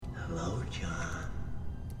John.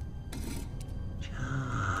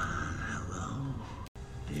 John, hello.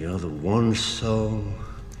 You're the one soul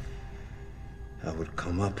I would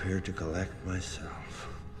come up here to collect myself.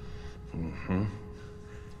 Mm-hmm.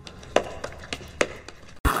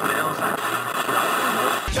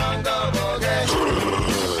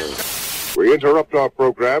 We interrupt our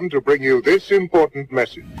program to bring you this important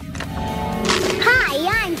message.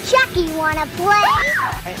 Hi, I'm Chucky. Wanna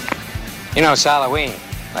play? You know, it's Halloween.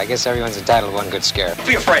 I guess everyone's entitled to one good scare.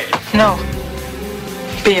 Be afraid. No.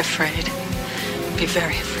 Be afraid. Be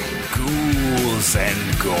very afraid. Ghouls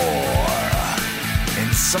and gore.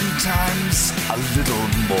 And sometimes a little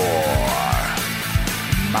more.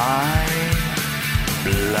 My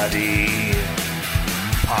Bloody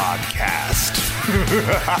Podcast.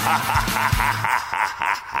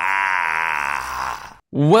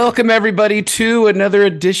 Welcome, everybody, to another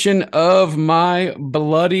edition of My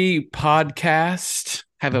Bloody Podcast.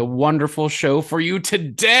 Have a wonderful show for you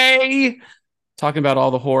today. Talking about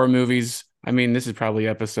all the horror movies. I mean, this is probably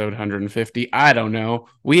episode 150. I don't know.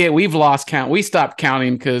 We've lost count. We stopped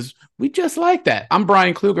counting because we just like that. I'm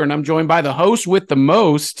Brian Kluger, and I'm joined by the host with the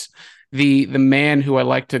most, the man who I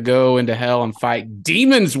like to go into hell and fight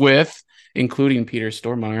demons with, including Peter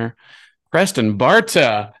Stormare, Preston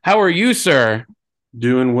Barta. How are you, sir?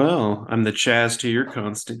 Doing well. I'm the Chaz to your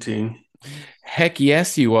Constantine. Heck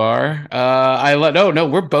yes, you are. No,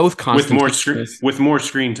 we're both Constantine. With more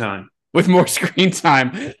screen time. With more screen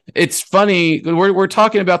time. It's funny. We're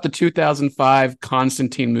talking about the 2005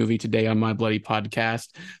 Constantine movie today on My Bloody Podcast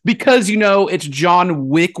because, you know, it's John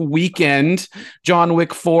Wick weekend. John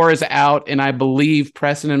Wick 4 is out, and I believe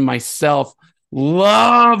Preston and myself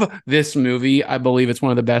love this movie. I believe it's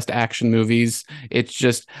one of the best action movies. It's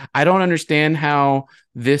just, I don't understand how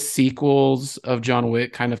this sequels of John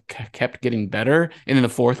Wick kind of kept getting better, and then the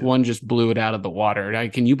fourth one just blew it out of the water.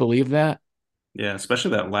 Can you believe that? Yeah,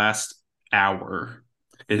 especially that last hour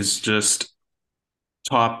is just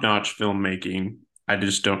top-notch filmmaking. I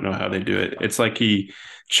just don't know how they do it. It's like the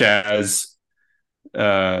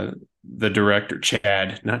director,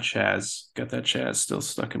 Chad, not Chaz. Got that Chaz still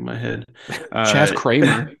stuck in my head. Chaz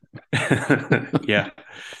Kramer. Yeah.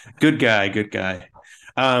 Good guy.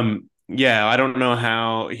 Yeah, I don't know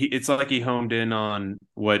how it's like he honed in on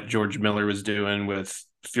what George Miller was doing with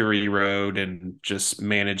Fury Road and just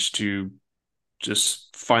managed to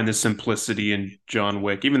just find the simplicity in John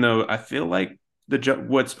Wick, even though I feel like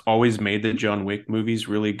what's always made the John Wick movies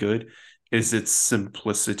really good is its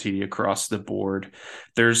simplicity across the board.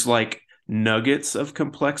 There's like nuggets of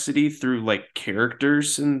complexity through like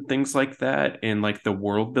characters and things like that and like the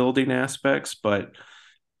world building aspects, but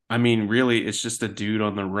I mean really it's just a dude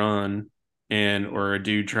on the run or a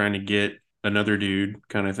dude trying to get another dude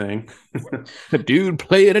kind of thing. A dude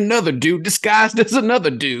playing another dude disguised as another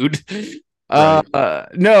dude. Right.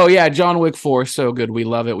 No, yeah, John Wick 4 is so good. We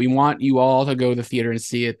love it. We want you all to go to the theater and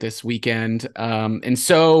see it this weekend. And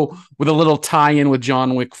so with a little tie-in with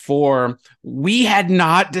John Wick 4, we had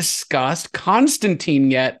not discussed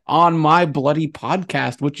Constantine yet on My Bloody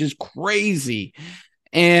Podcast, which is crazy.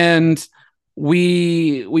 And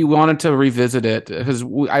we wanted to revisit it because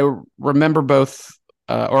I remember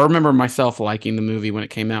I remember myself liking the movie when it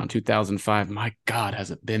came out in 2005. My God,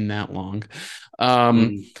 has it been that long?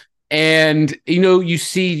 And, you know, you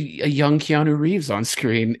see a young Keanu Reeves on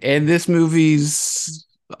screen, and this movie's...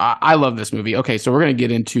 I love this movie. Okay, so we're going to get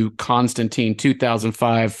into Constantine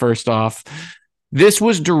 2005. First off, this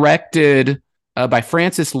was directed by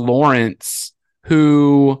Francis Lawrence,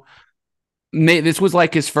 who... This was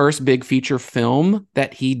like his first big feature film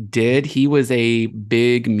that he did. He was a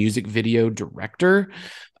big music video director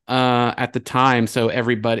at the time, so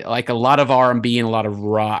everybody, like a lot of R&B and a lot of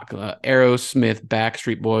rock, Aerosmith,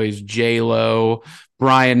 Backstreet Boys, J-Lo,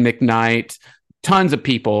 Brian McKnight, tons of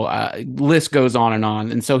people, list goes on,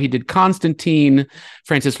 and so he did Constantine.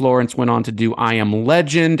 Francis Lawrence went on to do I Am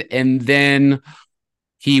Legend, and then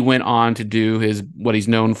he went on to do what he's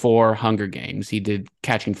known for, Hunger Games. He did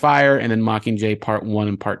Catching Fire and then Mockingjay Part 1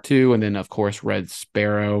 and Part 2, and then, of course, Red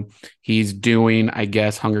Sparrow. He's doing, I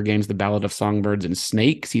guess, Hunger Games, The Ballad of Songbirds and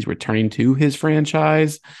Snakes. He's returning to his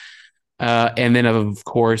franchise. And then, of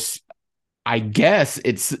course, I guess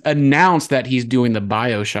it's announced that he's doing the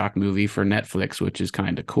BioShock movie for Netflix, which is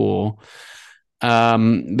kind of cool.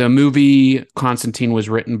 The movie Constantine was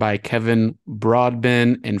written by Kevin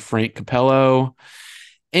Broadbent and Frank Capello.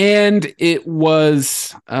 And it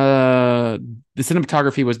was the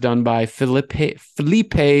cinematography was done by Felipe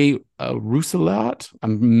Rousselot. I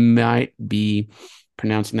might be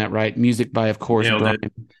pronouncing that right. Music by, of course, Nailed Brian.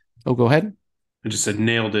 it. Oh, go ahead. I just said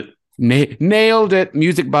nailed it. Nailed it.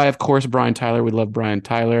 Music by, of course, Brian Tyler. We love Brian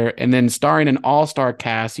Tyler. And then starring an all-star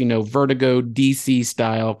cast, Vertigo DC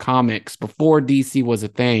style comics before DC was a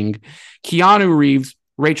thing. Keanu Reeves,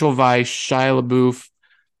 Rachel Weisz, Shia LaBeouf,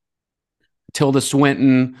 Tilda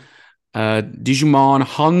Swinton, Digimon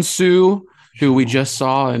Hansu, who we just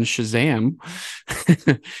saw in Shazam.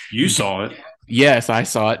 You saw it. Yes, I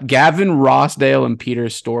saw it. Gavin Rossdale and Peter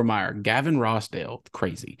Stormare. Gavin Rossdale,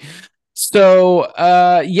 crazy. So,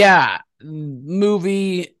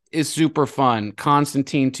 movie is super fun.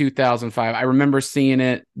 Constantine 2005. I remember seeing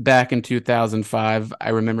it back in 2005. I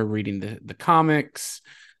remember reading the comics.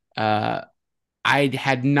 I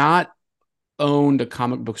had not owned a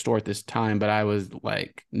comic book store at this time, but I was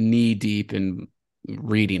like knee deep in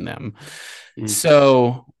reading them.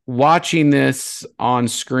 So watching this on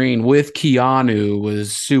screen with Keanu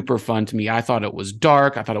was super fun to me. I thought it was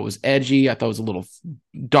dark. I thought it was edgy. I thought it was a little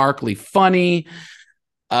darkly funny.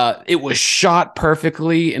 It was shot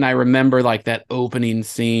perfectly. And I remember like that opening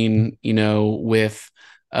scene, with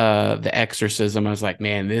the exorcism. I was like,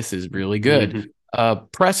 man, this is really good.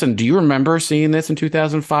 Preston, do you remember seeing this in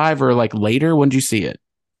 2005 or like later? When did you see it?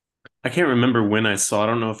 I can't remember when I saw it. I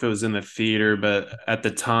don't know if it was in the theater, but at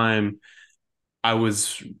the time I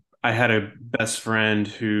had a best friend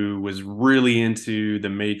who was really into The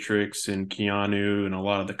Matrix and Keanu and a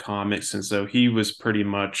lot of the comics. And so he was pretty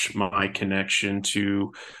much my connection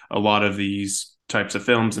to a lot of these types of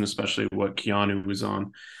films, and especially what Keanu was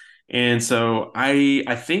on. And so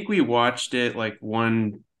I think we watched it like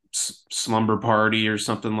one slumber party or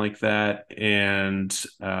something like that. And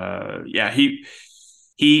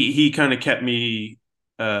he kind of kept me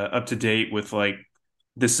up to date with like,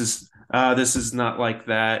 this is not like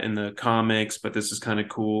that in the comics, but this is kind of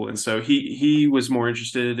cool. And so he was more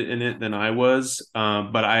interested in it than I was,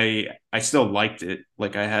 but I still liked it.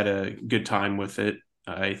 Like I had a good time with it.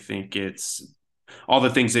 I think it's all the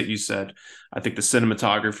things that you said. I think the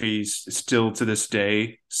cinematography still to this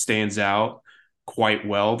day stands out quite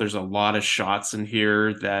well. There's a lot of shots in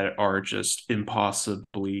here that are just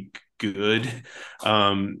impossibly good.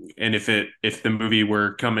 And if the movie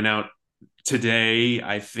were coming out today,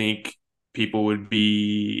 I think people would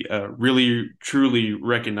be really truly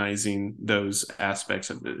recognizing those aspects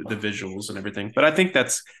of the visuals and everything. But I think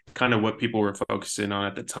that's kind of what people were focusing on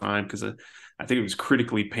at the time, because I think it was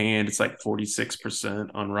critically panned. It's like 46%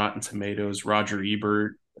 on Rotten Tomatoes. Roger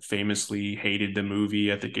Ebert famously hated the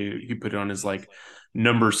movie. I think he put it on his like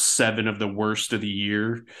number 7 of the worst of the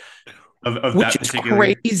year of Which that particular.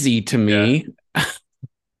 is crazy to me. Yeah.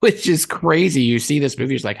 Which is crazy. You see this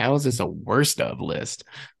movie, it's like, how is this a worst of list?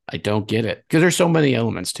 I don't get it, because there's so many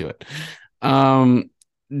elements to it.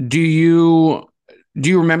 Do you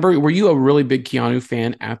remember, were you a really big Keanu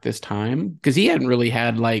fan at this time? Because he hadn't really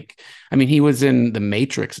had he was in The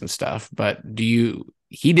Matrix and stuff, but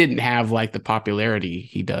he didn't have like the popularity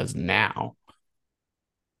he does now.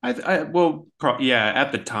 At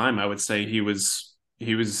the time I would say he was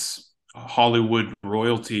Hollywood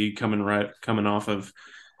royalty coming off of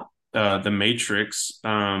The Matrix.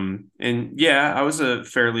 I was a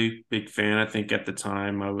fairly big fan. I think at the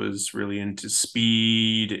time I was really into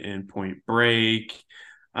Speed and Point Break.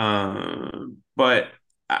 But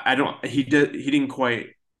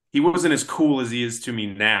he wasn't as cool as he is to me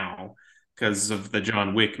now because of the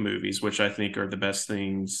John Wick movies, which I think are the best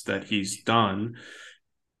things that he's done.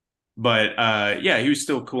 But he was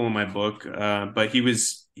still cool in my book. But he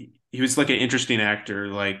was like an interesting actor.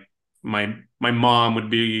 Like my mom would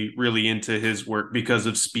be really into his work because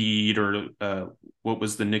of Speed, or what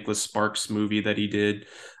was the Nicholas Sparks movie that he did.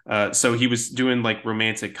 So he was doing like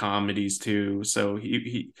romantic comedies too. So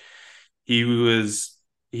he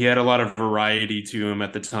had a lot of variety to him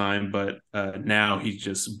at the time, but now he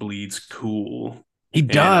just bleeds cool. He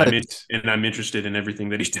does. And I'm interested in everything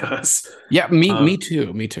that he does. Yeah, me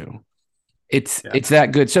too. Me too. It's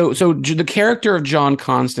that good. So the character of John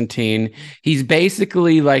Constantine, he's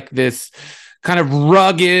basically like this kind of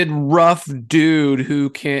rugged, rough dude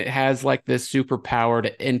who has like this superpower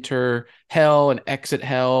to enter hell and exit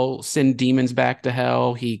hell, send demons back to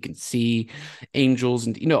hell. He can see angels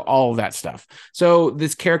and all of that stuff. So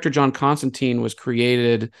this character John Constantine was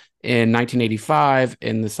created in 1985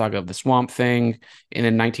 in the Saga of the Swamp Thing, and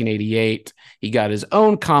in 1988 he got his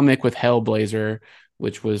own comic with Hellblazer,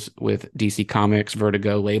 which was with DC Comics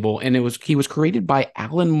Vertigo label, and he was created by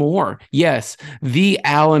Alan Moore. Yes, the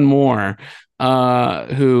Alan Moore,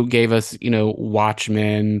 who gave us,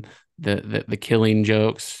 Watchmen, the Killing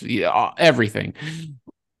Jokes, everything.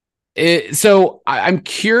 So I'm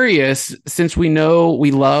curious, since we know we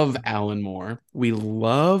love Alan Moore,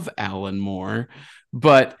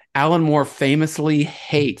 but Alan Moore famously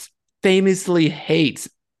hates famously hates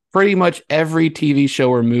pretty much every TV show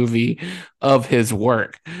or movie of his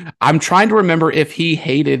work. I'm trying to remember if he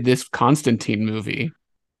hated this Constantine movie.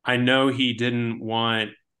 I know he didn't want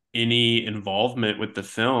any involvement with the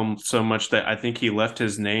film so much that I think he left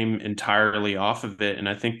his name entirely off of it, and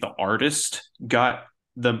I think the artist got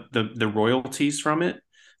the royalties from it.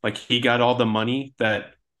 Like he got all the money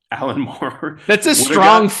that Alan Moore. That's a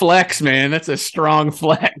strong flex, man. That's a strong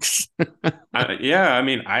flex. Yeah, I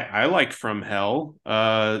mean, I like From Hell.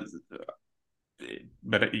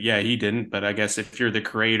 But yeah, he didn't. But I guess if you're the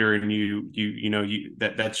creator and you know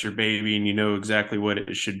that's your baby and you know exactly what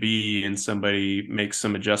it should be, and somebody makes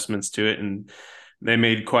some adjustments to it, and they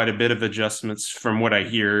made quite a bit of adjustments from what I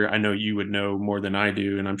hear. I know you would know more than I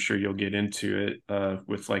do, and I'm sure you'll get into it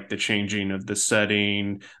with like the changing of the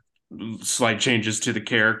setting, slight changes to the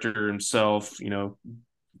character himself. You know,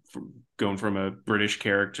 going from a British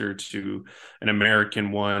character to an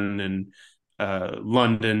American one, and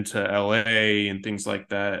London to LA and things like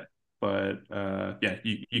that. But yeah,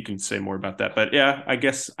 you can say more about that. But yeah, I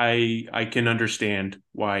guess I can understand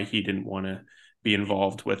why he didn't want to be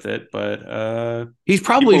involved with it. But he's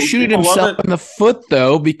probably shooting himself in the foot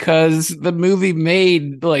though, because the movie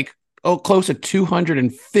made like close to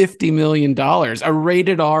 $250 million, a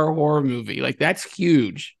rated R horror movie. Like that's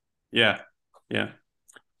huge. Yeah. Yeah.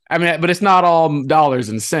 I mean, but it's not all dollars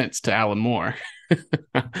and cents to Alan Moore.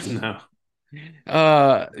 No.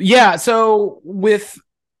 Yeah, so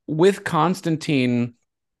with Constantine,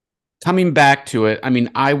 coming back to it, I mean,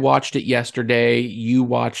 I watched it yesterday. You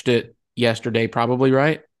watched it yesterday, probably,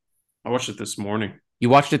 right? I watched it this morning. You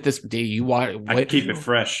watched it this day. I keep it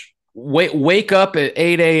fresh. Wake up at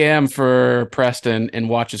 8 a.m. for Preston and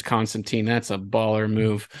watches Constantine. That's a baller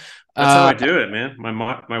move. That's how I do it, man.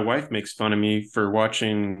 My wife makes fun of me for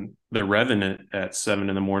watching The Revenant at 7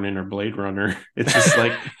 a.m. or Blade Runner. It's just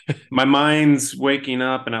like my mind's waking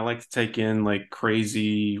up, and I like to take in like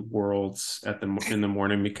crazy worlds in the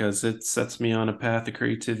morning because it sets me on a path of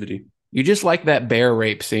creativity. You just like that bear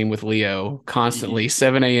rape scene with Leo constantly,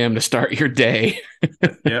 7 a.m. to start your day.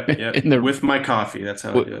 Yep. With my coffee. That's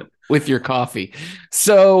how I do it. With your coffee.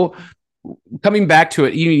 So coming back to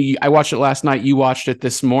it, I watched it last night. You watched it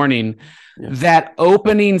this morning. Yeah. That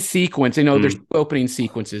opening sequence, there's two opening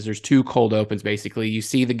sequences. There's two cold opens, basically. You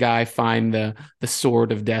see the guy find the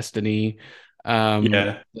sword of destiny.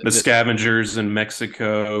 The scavengers in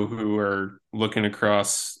Mexico who are looking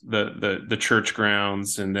across the church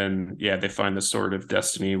grounds, and then they find the sword of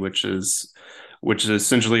destiny, which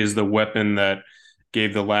essentially is the weapon that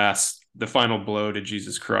gave the final blow to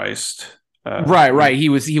Jesus Christ. Right. He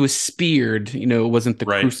was speared. It wasn't the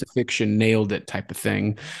crucifixion nailed it type of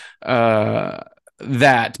thing.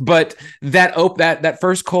 That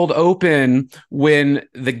first cold open when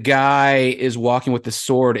the guy is walking with the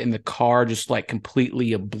sword and the car just like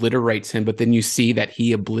completely obliterates him, but then you see that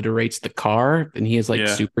he obliterates the car and he has like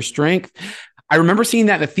super strength. I remember seeing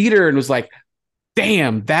that in the theater and was like,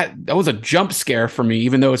 damn, that was a jump scare for me,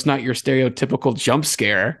 even though it's not your stereotypical jump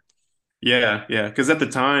scare. Yeah. Because at the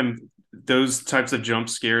time, those types of jump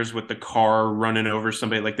scares with the car running over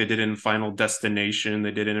somebody, like they did in Final Destination,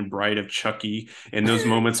 they did it in Bride of Chucky, and those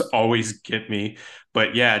moments always get me.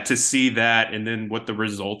 But yeah, to see that, and then what the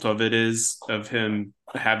result of it is, of him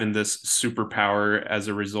having this superpower as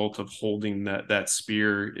a result of holding that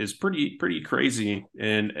spear, is pretty crazy.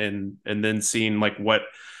 And then seeing like what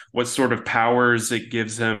sort of powers it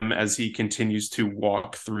gives him as he continues to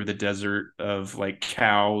walk through the desert of like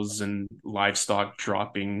cows and livestock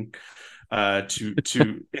dropping to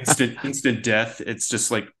instant death. It's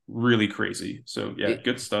just like really crazy. So yeah,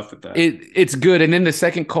 good stuff with that. It's good. And then the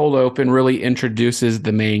second cold open really introduces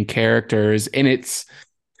the main characters, and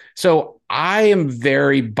so I am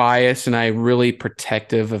very biased and I'm really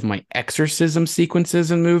protective of my exorcism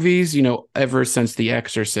sequences in movies, ever since The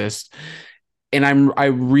Exorcist. And I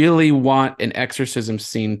really want an exorcism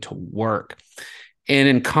scene to work. And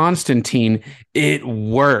in Constantine, it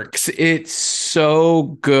works. It's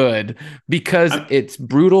so good because it's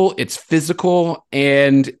brutal, it's physical,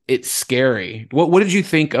 and it's scary. What did you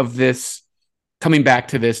think of this, coming back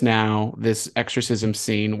to this now, this exorcism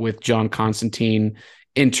scene with John Constantine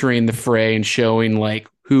entering the fray and showing like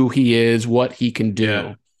who he is, what he can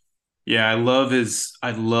do? Yeah, I love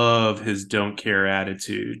his don't care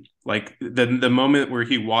attitude. Like the moment where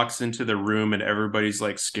he walks into the room and everybody's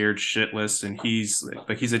like scared shitless, and he's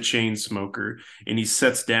like he's a chain smoker, and he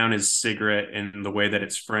sets down his cigarette, and the way that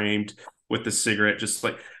it's framed with the cigarette, just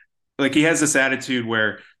like he has this attitude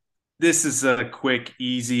where this is a quick,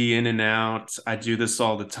 easy in and out. I do this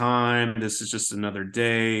all the time. This is just another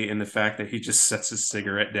day. And the fact that he just sets his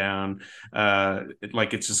cigarette down,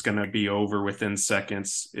 like it's just going to be over within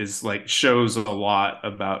seconds, is like shows a lot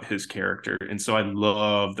about his character. And so I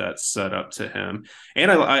love that setup to him.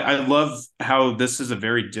 And I love how this is a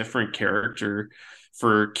very different character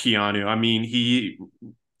for Keanu. I mean, he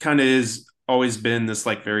kind of is always been this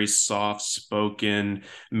like very soft spoken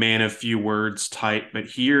man of few words type, but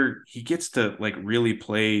here he gets to like really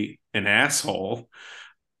play an asshole.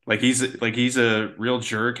 He's a real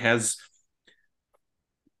jerk, has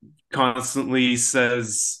constantly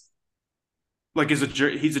says like is a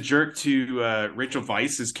jerk. He's a jerk to Rachel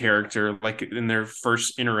Weisz's character, like in their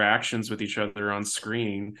first interactions with each other on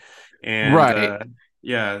screen. And Right.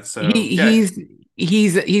 Yeah, so He yeah.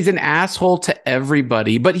 he's an asshole to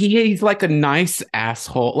everybody, but he's like a nice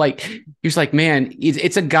asshole. Like he's like, man,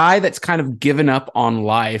 it's a guy that's kind of given up on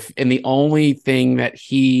life, and the only thing that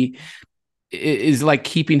he is like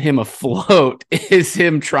keeping him afloat is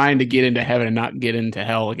him trying to get into heaven and not get into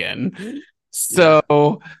hell again.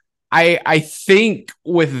 So I think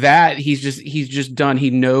with that, he's just done. He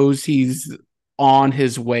knows he's on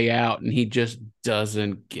his way out, and he just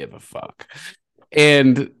doesn't give a fuck.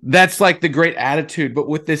 And that's like the great attitude. But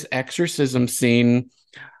with this exorcism scene,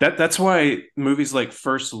 that's why movies like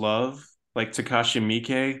First Love, like Takashi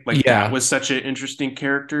Miike, like yeah, that was such an interesting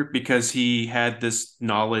character because he had this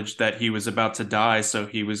knowledge that he was about to die. So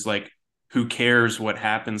he was like, who cares what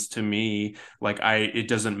happens to me? Like it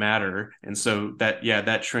doesn't matter. And so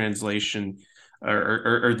that translation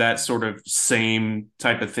or that sort of same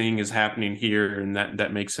type of thing is happening here. And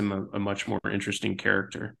that makes him a much more interesting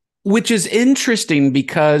character. which is interesting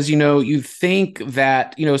because you think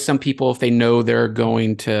that some people, if they know they're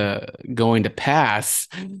going to pass,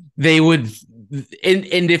 they would,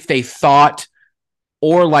 and if they thought,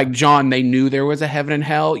 or like John, they knew there was a heaven and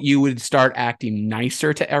hell, you would start acting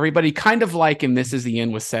nicer to everybody, kind of like in This Is the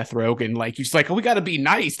End with Seth Rogen. Like you're just like, oh, we got to be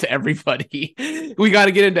nice to everybody. We got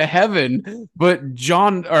to get into heaven. But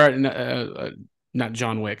John, or not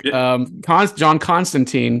John Wick, John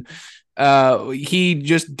Constantine, he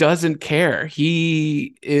just doesn't care.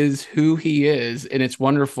 He is who he is, and it's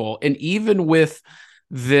wonderful. And even with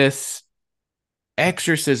this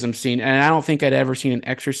exorcism scene, and I don't think I'd ever seen an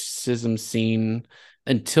exorcism scene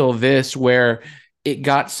until this, where it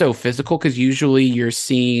got so physical, because usually you're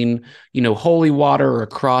seeing holy water or a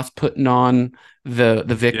cross putting on the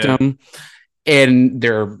victim, and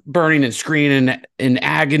they're burning and screaming in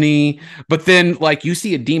agony. But then like you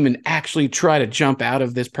see a demon actually try to jump out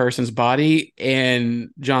of this person's body, and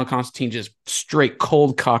John Constantine just straight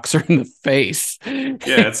cold cocks her in the face.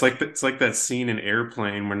 Yeah, it's like that scene in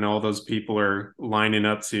Airplane when all those people are lining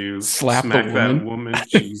up to Slap smack that woman. woman.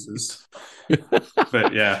 Jesus.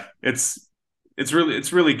 But yeah, it's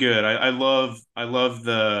really good. I love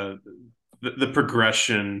the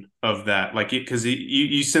progression of that, like because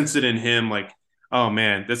you sense it in him, like, oh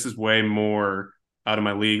man, this is way more out of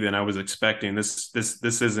my league than I was expecting. This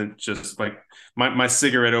isn't just like my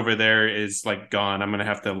cigarette over there is like gone. I'm gonna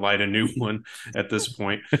have to light a new one at this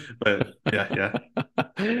point. But yeah.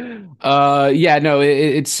 No,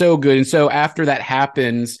 it's so good. And so after that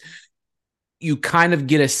happens, you kind of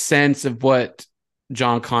get a sense of what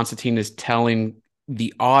John Constantine is telling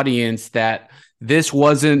the audience, that this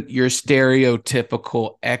wasn't your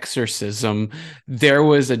stereotypical exorcism. There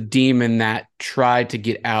was a demon that tried to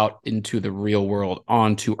get out into the real world,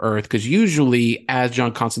 onto Earth. Because usually, as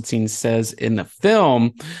John Constantine says in the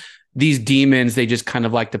film, these demons, they just kind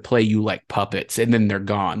of like to play you like puppets, and then they're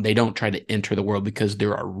gone. They don't try to enter the world because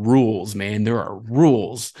there are rules, man. There are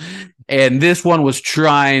rules. And this one was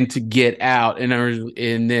trying to get out. And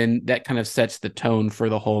then that kind of sets the tone for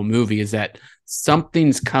the whole movie, is that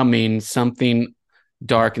something's coming, something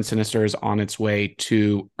dark and sinister is on its way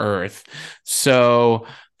to Earth. So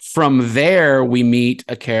from there, we meet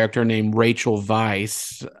a character named Rachel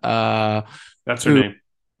Weisz. That's her name.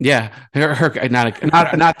 Yeah, her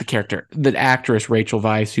not the character, the actress Rachel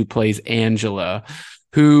Weisz, who plays Angela,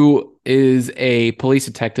 who is a police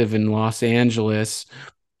detective in Los Angeles,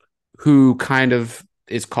 who kind of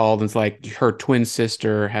is called, and it's like her twin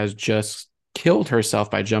sister has just killed herself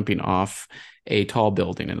by jumping off a tall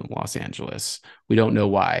building in Los Angeles. We don't know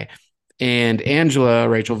why. And Angela,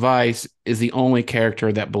 Rachel Weisz, is the only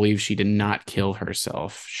character that believes she did not kill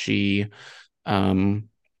herself. She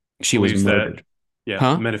was murdered. That. Yeah,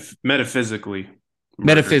 huh? Metaphysically.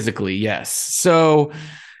 Metaphysically, yes. So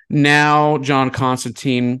now John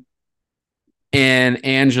Constantine and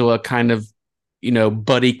Angela kind of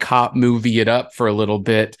buddy cop movie it up for a little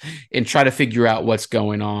bit and try to figure out what's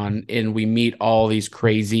going on. And we meet all these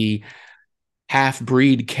crazy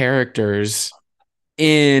half-breed characters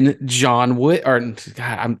in John Wick. Or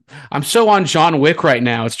God, I'm so on John Wick right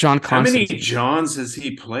now. It's John Constantine. How many Johns has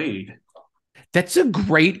he played? That's a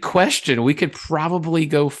great question. We could probably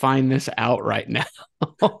go find this out right now.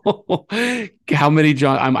 How many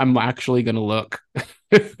John? I'm actually gonna look.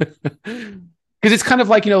 Because it's kind of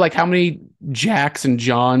like, like how many Jacks and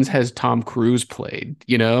Johns has Tom Cruise played,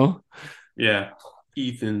 Yeah.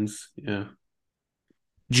 Ethan's, yeah.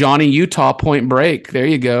 Johnny Utah, Point Break. There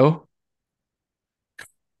you go.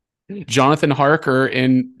 Jonathan Harker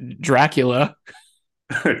in Dracula.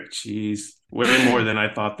 Jeez. Way more than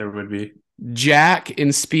I thought there would be. Jack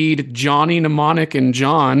in Speed, Johnny Mnemonic and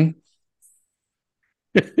John.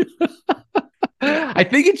 I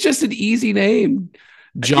think it's just an easy name.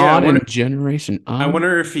 John and Generation. I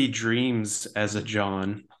wonder if he dreams as a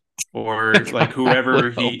John, or like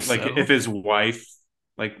whoever if his wife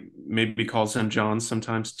like maybe calls him John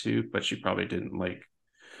sometimes too, but she probably didn't like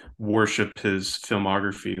worship his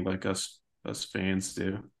filmography like us fans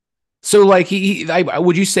do. So like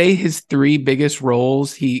would you say his three biggest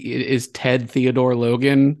roles he is Ted Theodore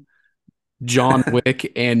Logan, John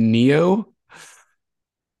Wick, and Neo?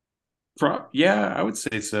 Yeah, I would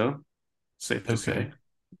say so. Safe to say.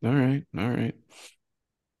 All right.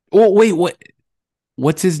 Oh wait,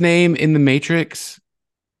 what's his name in the Matrix?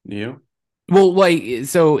 Neo. Well, like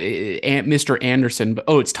Mr. Anderson, but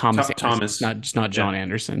it's Thomas. Thomas, It's not John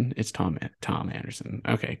Anderson. It's Tom Anderson.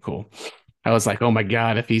 Okay, cool. I was like, oh my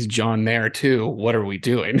God, if he's John there too, what are we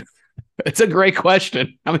doing? It's a great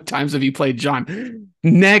question. How many times have you played John?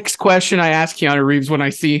 Next question I ask Keanu Reeves when I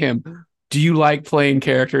see him. Do you like playing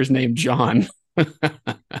characters named John?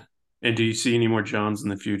 And do you see any more Johns in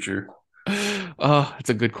the future? Oh, that's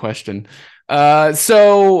a good question.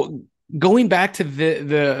 So going back to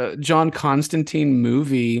the John Constantine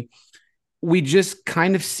movie, we just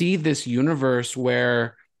kind of see this universe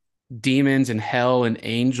where demons and hell and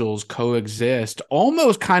angels coexist,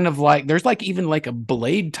 almost kind of like there's like even like a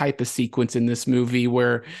Blade type of sequence in this movie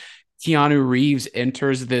where Keanu Reeves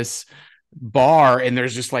enters this bar and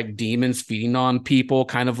there's just like demons feeding on people,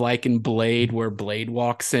 kind of like in Blade, where Blade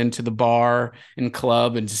walks into the bar and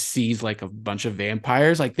club and just sees like a bunch of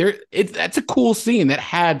vampires. Like that's a cool scene that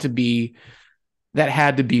had to be like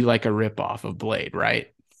a ripoff of Blade, right?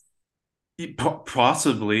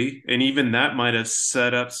 Possibly, and even that might have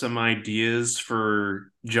set up some ideas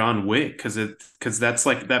for John Wick because that's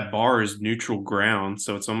like that bar is neutral ground,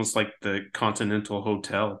 so it's almost like the Continental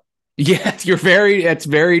Hotel. Yes, that's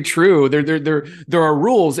very true. There are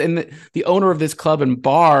rules, and the owner of this club and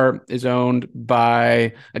bar is owned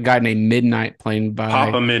by a guy named Midnight, played by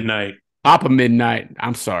Papa Midnight. Papa Midnight.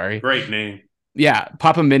 I'm sorry. Great name. Yeah,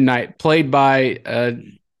 Papa Midnight, played by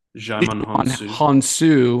Djimon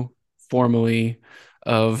Hounsou, formerly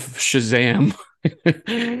of Shazam.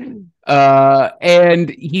 And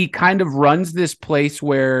he kind of runs this place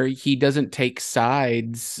where he doesn't take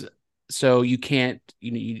sides, so you can't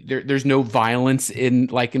there's no violence in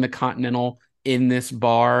the Continental in this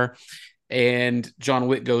bar. And John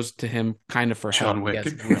Wick goes to him kind of for help. John Wick.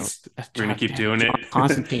 We're gonna keep doing it.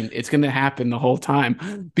 Constantine. It's gonna happen the whole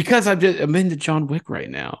time because I'm into John Wick right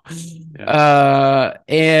now. Yeah.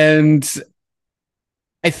 And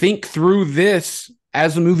I think through this,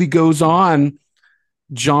 as the movie goes on,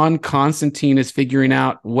 John Constantine is figuring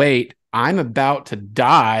out, wait, I'm about to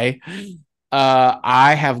die.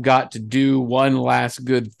 I have got to do one last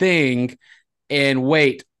good thing. And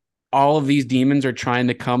wait, all of these demons are trying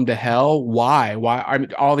to come to hell. Why?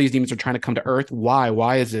 All these demons are trying to come to Earth. Why?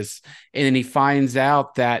 Why is this? And then he finds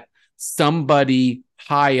out that somebody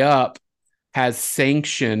high up has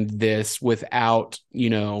sanctioned this without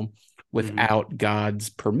God's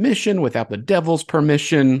permission, without the devil's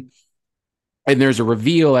permission. And there's a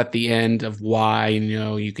reveal at the end of why,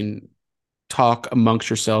 you can talk amongst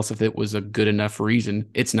yourselves if it was a good enough reason.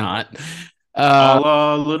 It's not. A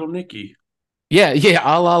la Little Nicky. Yeah,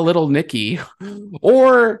 a la Little Nicky.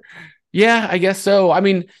 Or, yeah, I guess so. I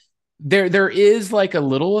mean, there is like a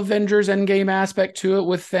little Avengers Endgame aspect to it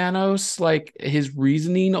with Thanos, like his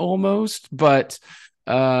reasoning almost, but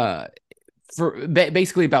for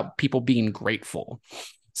basically about people being grateful.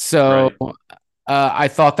 So right. I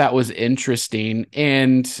thought that was interesting,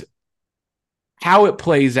 and how it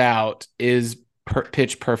plays out is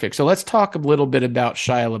pitch perfect. So let's talk a little bit about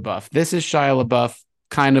Shia LaBeouf. This is Shia LaBeouf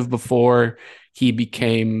kind of before he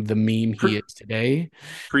became the meme he is today.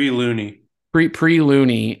 Pre-Looney. Pre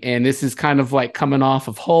Looney, and this is kind of like coming off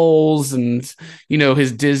of Holes and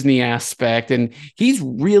his Disney aspect, and he's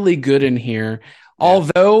really good in here. Yeah.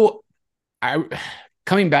 Although I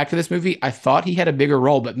coming back to this movie, I thought he had a bigger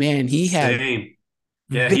role, but man, he had Same.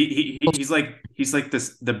 Yeah, he's like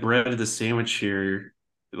this the bread of the sandwich here.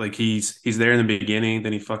 Like he's there in the beginning,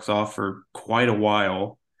 then he fucks off for quite a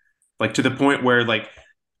while. Like to the point where like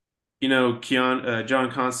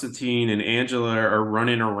John Constantine and Angela are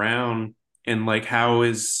running around, and like how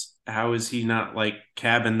is he not like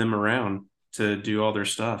cabbing them around to do all their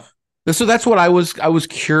stuff? so that's what I was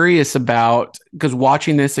curious about, because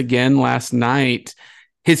watching this again last night,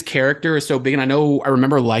 his character is so big, and I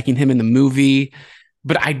remember liking him in the movie,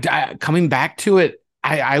 but I coming back to it,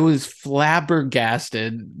 I was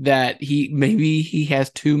flabbergasted that he has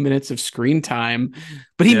 2 minutes of screen time,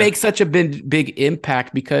 but he Yeah, makes such a big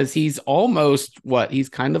impact because he's he's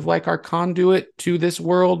kind of like our conduit to this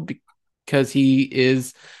world, because he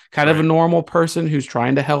is kind of a right. normal person who's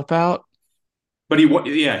trying to help out. But he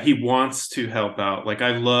wants to help out. Like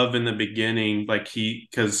I love in the beginning, like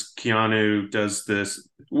because Keanu does this.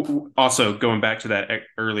 Also, going back to that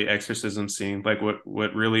early exorcism scene, like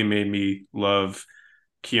what really made me love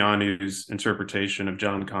Keanu's interpretation of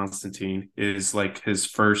John Constantine is like his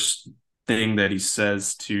first thing that he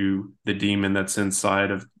says to the demon that's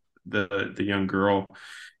inside of the young girl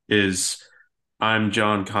is, "I'm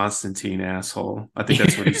John Constantine, asshole." I think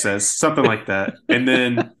that's what he says, something like that. And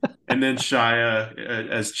then Shia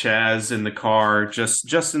as Chaz in the car,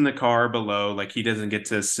 just in the car below, like he doesn't get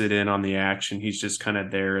to sit in on the action. He's just kind of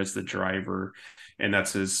there as the driver, and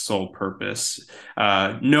that's his sole purpose.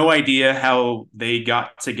 No idea how they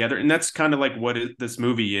got together, and that's kind of like what this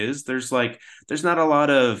movie is. There's not a lot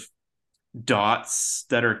of dots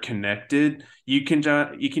that are connected. You can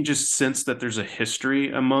just sense that there's a history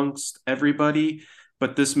amongst everybody,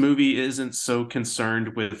 but this movie isn't so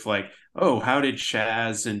concerned with like, oh, how did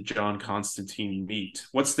Chaz and John Constantine meet?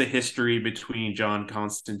 What's the history between John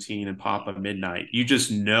Constantine and Papa Midnight? You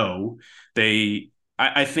just know they.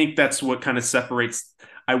 I think that's what kind of separates.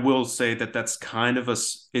 I will say that that's kind of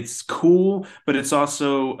it's cool, but it's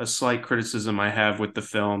also a slight criticism I have with the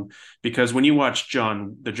film, because when you watch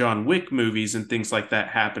the John Wick movies and things like that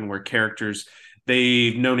happen where characters,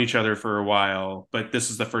 they've known each other for a while, but this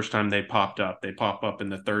is the first time they popped up. They pop up in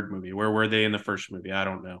the third movie. Where were they in the first movie? I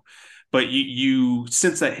don't know. But you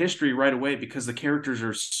sense that history right away because the characters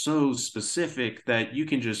are so specific that you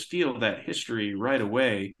can just feel that history right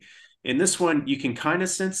away. In this one, you can kind of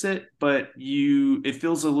sense it, but it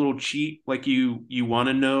feels a little cheap. Like you want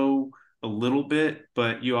to know a little bit,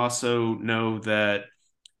 but you also know that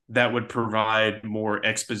that would provide more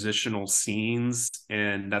expositional scenes,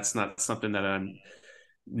 and that's not something that I'm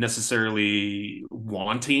necessarily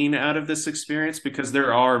wanting out of this experience, because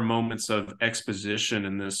there are moments of exposition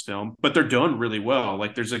in this film, but they're done really well.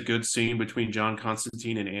 Like there's a good scene between John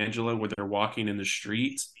Constantine and Angela where they're walking in the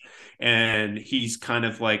street, and he's kind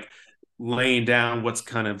of like laying down what's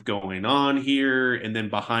kind of going on here, and then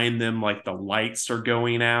behind them like the lights are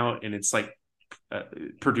going out, and it's like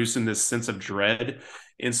producing this sense of dread.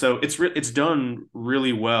 And so it's done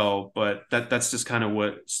really well, but that's just kind of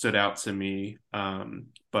what stood out to me.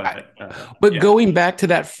 But yeah. Going back to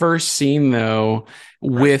that first scene though,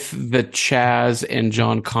 Right. with the Chaz and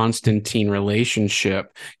John Constantine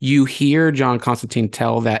relationship, you hear John Constantine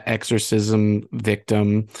tell that exorcism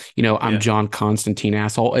victim, I'm Yeah. John Constantine,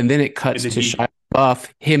 asshole. And then it cuts to Shia LaBeouf,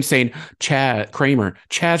 him saying, Chaz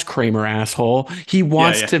Kramer, asshole. He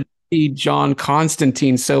wants to be John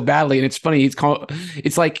Constantine so badly. And it's funny,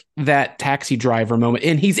 it's like that taxi driver moment.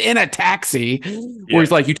 And he's in a taxi where he's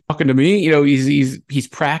like, "You talking to me?" He's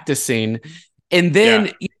practicing. And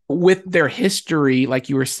then with their history, like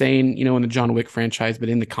you were saying, in the John Wick franchise, but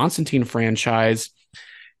in the Constantine franchise,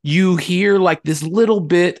 you hear like this little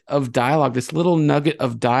bit of dialogue, this little nugget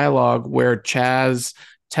of dialogue where Chaz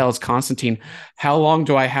tells Constantine, "How long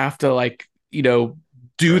do I have to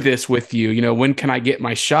do this with you? When can I get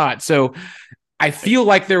my shot?" So I feel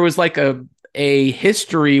like there was like a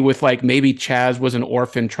history with like maybe Chaz was an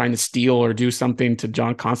orphan trying to steal or do something to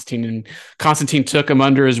John Constantine, and Constantine took him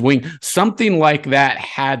under his wing. Something like that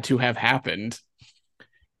had to have happened.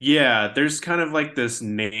 Yeah, there's kind of like this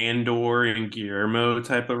Nandor and Guillermo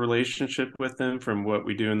type of relationship with them from What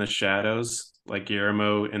We Do in the Shadows. Like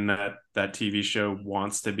Guillermo in that TV show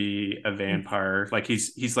wants to be a vampire. Like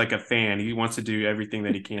he's like a fan. He wants to do everything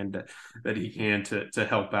that he can to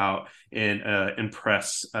help out and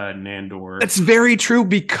impress Nandor. That's very true,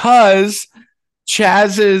 because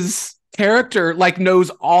Chaz's character like knows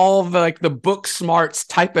all the like the book smarts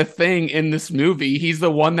type of thing in this movie. He's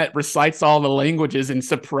the one that recites all the languages and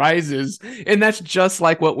surprises, and that's just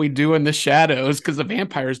like what we do in the shadows because the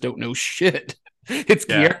vampires don't know shit. It's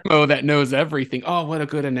Yeah. Guillermo that knows everything. Oh, what a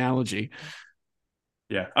good analogy.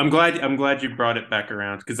 Yeah, I'm glad you brought it back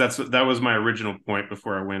around because that was my original point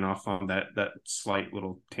before I went off on that slight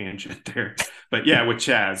little tangent there. But yeah, with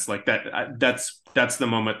Chaz, like that's the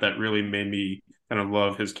moment that really made me kind of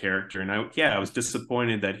love his character. And I was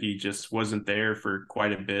disappointed that he just wasn't there for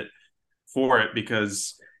quite a bit for it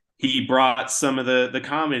because he brought some of the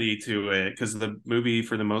comedy to it because the movie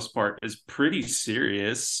for the most part is pretty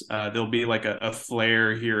serious. There'll be like a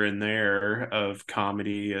flair here and there of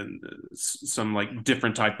comedy and some like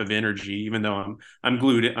different type of energy, even though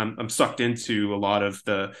I'm sucked into a lot of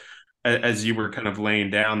the, as you were kind of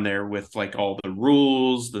laying down there with like all the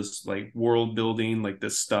rules, this like world building, like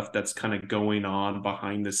this stuff that's kind of going on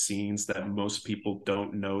behind the scenes that most people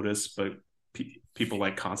don't notice, but people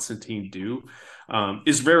like Constantine do,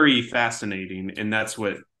 is very fascinating, and that's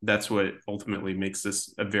what ultimately makes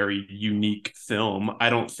this a very unique film. I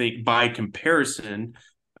don't think by comparison,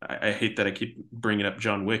 I hate that I keep bringing up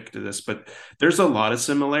John Wick to this, but there's a lot of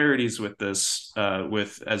similarities with this,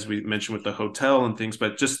 with as we mentioned with the hotel and things,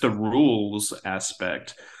 but just the rules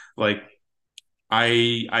aspect. Like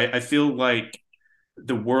I feel like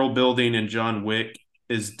the world building in John Wick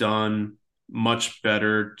is done much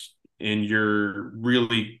better, and you're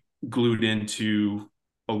really glued into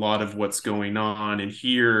a lot of what's going on. And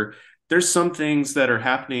here, there's some things that are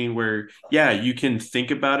happening where, yeah, you can think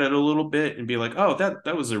about it a little bit and be like, oh,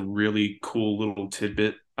 that was a really cool little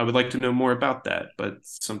tidbit. I would like to know more about that. But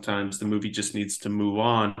sometimes the movie just needs to move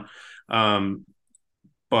on. Yeah.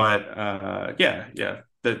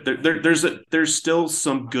 There's still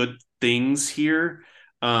some good things here.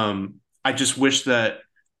 I just wish that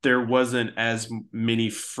there wasn't as many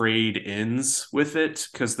frayed ends with it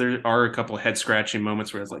because there are a couple head scratching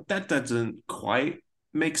moments where it's like that doesn't quite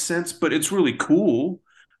make sense, but it's really cool.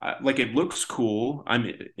 Like it looks cool.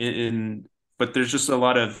 But there's just a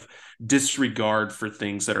lot of disregard for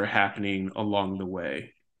things that are happening along the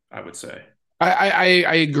way, I would say. I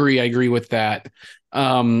agree. I agree with that.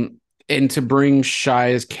 And to bring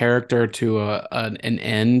Shia's character to an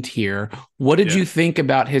end here, what did you think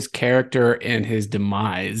about his character and his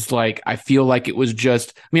demise? Like, I feel like it was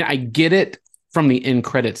just, I mean, I get it from the end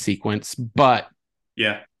credit sequence, but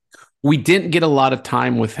yeah, we didn't get a lot of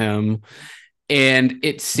time with him. And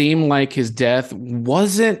it seemed like his death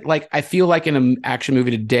wasn't like, I feel like in an action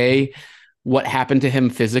movie today, what happened to him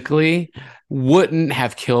physically wouldn't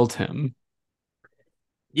have killed him.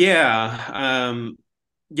 Yeah.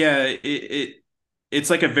 It's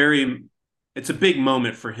like it's a big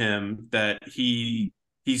moment for him that he's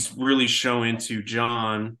really showing to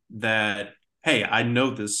John that, hey, I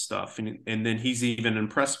know this stuff, and then he's even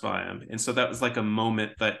impressed by him. And so that was like a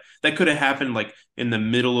moment that could have happened like in the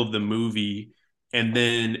middle of the movie, and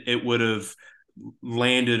then it would have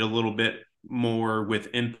landed a little bit more with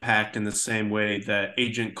impact in the same way that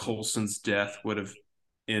Agent Coulson's death would have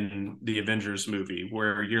in the Avengers movie,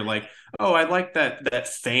 where you're like, oh, I like that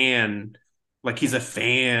fan, like he's a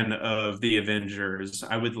fan of the Avengers.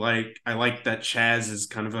 I like that Chaz is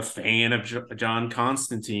kind of a fan of John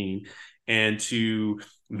Constantine, and to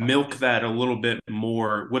milk that a little bit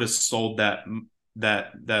more would have sold that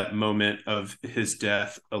moment of his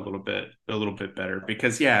death a little bit better.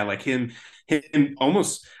 Because yeah, like him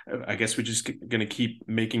almost, I guess we're just gonna keep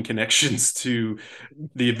making connections to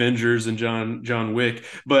the Avengers and John Wick,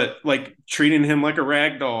 but like treating him like a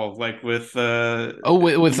rag doll, like with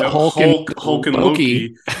with Hulk and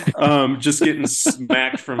Loki, just getting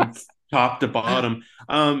smacked from top to bottom.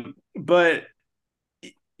 But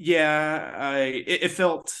yeah, it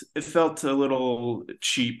felt a little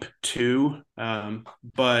cheap too.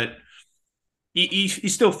 But he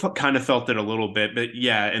still kind of felt it a little bit. But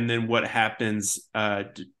yeah, and then what happens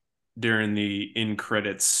during the in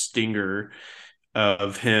credits stinger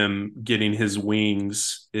of him getting his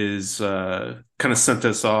wings is kind of sent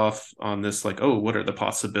us off on this like, oh, what are the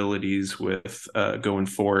possibilities with going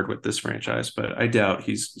forward with this franchise? But I doubt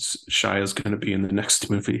Shia's going to be in the next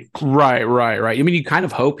movie. Right. I mean, you kind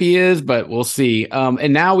of hope he is, but we'll see.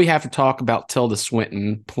 And now we have to talk about Tilda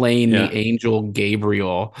Swinton playing the angel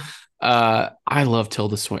Gabriel. I love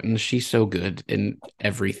Tilda Swinton. She's so good in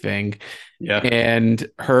everything. Yeah. And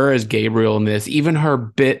her as Gabriel in this, even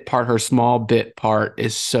her small bit part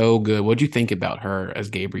is so good. What'd you think about her as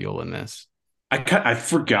Gabriel in this? I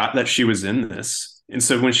forgot that she was in this. And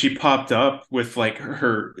so when she popped up with like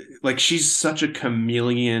her, like she's such a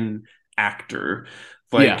chameleon actor.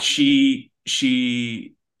 Like she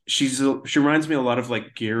she reminds me a lot of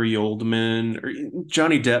like Gary Oldman or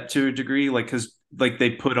Johnny Depp to a degree, like because like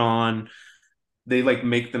they like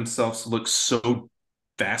make themselves look so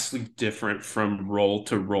vastly different from role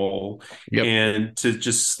to role, Yep. and to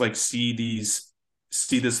just like see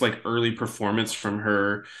this like early performance from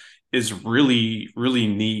her is really really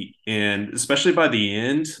neat. And especially by the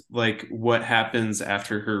end, like what happens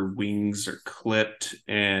after her wings are clipped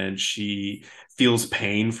and she feels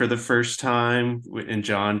pain for the first time, and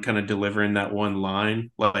John kind of delivering that one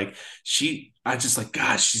line, like I just like,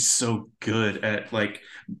 gosh, she's so good at like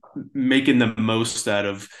making the most out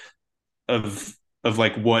of of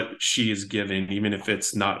like what she is giving, even if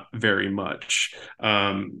it's not very much.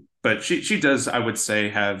 But she does, I would say,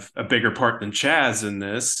 have a bigger part than Chaz in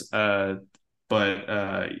this. But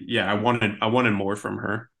yeah, I wanted more from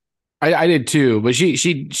her. I did too, but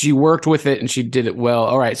she worked with it and she did it well.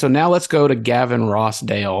 All right, so now let's go to Gavin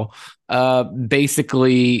Rossdale.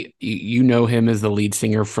 Basically, you know him as the lead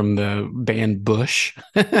singer from the band Bush,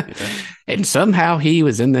 Yeah. and somehow he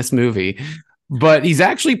was in this movie. But he's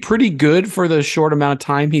actually pretty good for the short amount of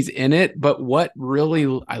time he's in it. But what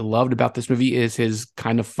really I loved about this movie is his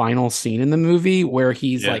kind of final scene in the movie where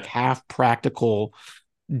he's Yeah. like half practical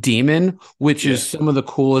demon, which Yeah. is some of the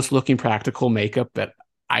coolest looking practical makeup that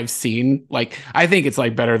I've seen. Like, I think it's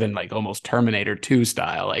like better than like almost Terminator 2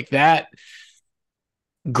 style. Like that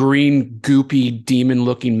green, goopy, demon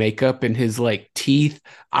looking makeup and his like teeth,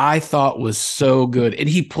 I thought was so good. And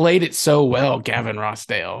he played it so well, Gavin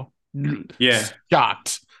Rossdale. Yeah.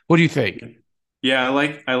 Shocked. What do you think? Yeah,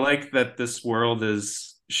 I like that this world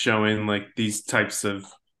is showing like these types of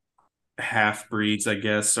half breeds, I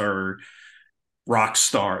guess, are rock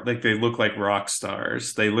star. Like they look like rock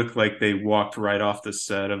stars. They look like they walked right off the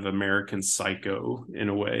set of American Psycho in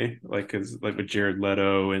a way, like as like with Jared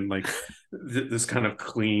Leto, and like this kind of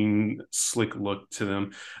clean, slick look to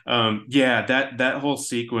them. Yeah, that whole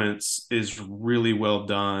sequence is really well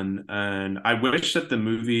done, and I wish that the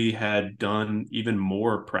movie had done even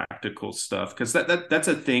more practical stuff, because that's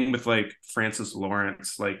a thing with like Francis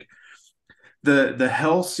Lawrence, like the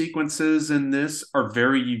hell sequences in this are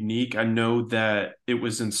very unique. I know that it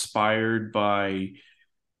was inspired by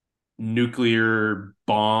nuclear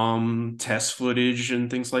bomb test footage and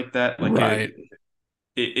things like that. Like Right.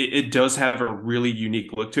 it does have a really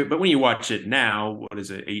unique look to it. But when you watch it now, what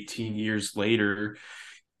is it, 18 years later,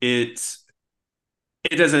 it's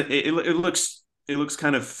it doesn't it looks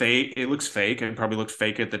kind of fake. It looks fake and probably looked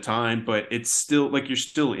fake at the time, but it's still like you're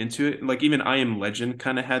still into it. Like even I Am Legend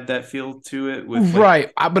kind of had that feel to it with like,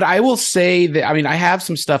 Right. But I will say that, I mean, I have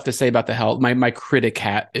some stuff to say about the hell. My critic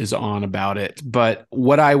hat is on about it. But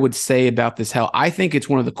what I would say about this hell, I think it's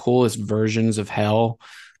one of the coolest versions of hell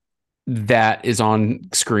that is on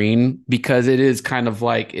screen, because it is kind of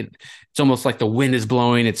like it's almost like the wind is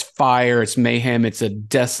blowing, it's fire, it's mayhem, it's a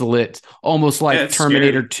desolate, almost yeah, like it's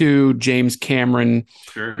Terminator scary. 2, James Cameron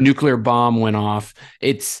Sure. nuclear bomb went off.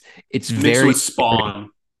 It's Mixed very with Spawn.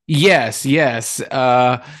 yes, yes.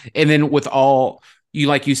 And then with all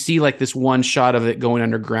you see like this one shot of it going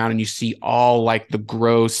underground, and you see all like the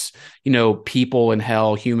gross, people in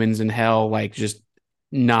hell, humans in hell, like just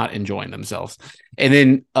not enjoying themselves. And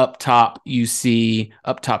then up top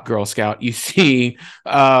Girl Scout, you see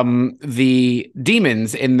the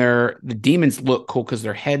demons, and the demons look cool because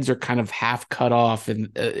their heads are kind of half cut off, and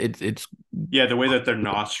it's Yeah, the way that their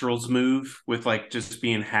nostrils move with like just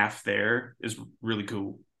being half there is really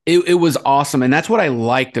cool. it was awesome, and that's what I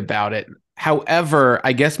liked about it. However,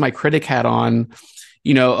 I guess my critic hat on,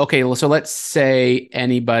 okay, so let's say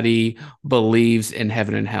anybody believes in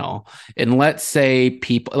heaven and hell, and let's say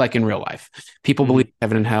people, like in real life, people believe Mhm. in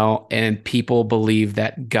heaven and hell, and people believe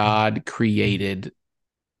that God created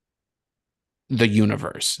the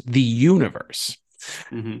universe. The universe.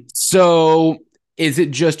 Mhm. So is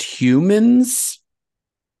it just humans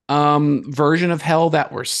version of hell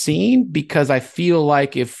that we're seeing? Because I feel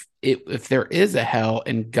like if there is a hell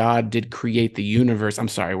and God did create the universe, I'm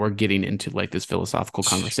sorry, we're getting into like this philosophical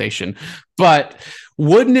conversation, but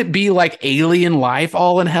wouldn't it be like alien life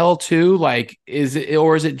all in hell too? Like, is it,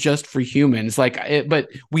 or is it just for humans? Like, but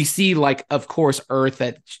we see like, of course, Earth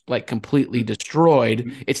that like completely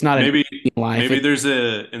destroyed. It's not an Maybe alien life. maybe there's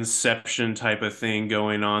a Inception type of thing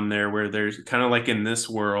going on there, where there's kind of like in this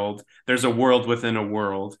world, there's a world within a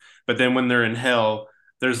world, but then when they're in hell,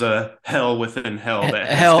 there's a hell within hell that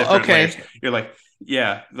has Hell, different layers. okay. You're like,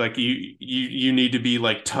 yeah, like you need to be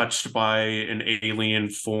like touched by an alien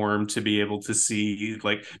form to be able to see,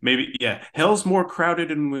 like maybe, yeah, hell's more crowded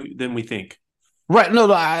than we think. Right.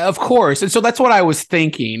 No, of course. And so that's what I was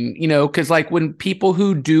thinking, because like when people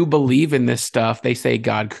who do believe in this stuff, they say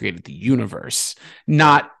God created the universe, Right.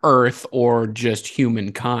 not Earth or just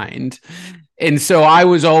humankind. And so I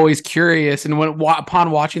was always curious. And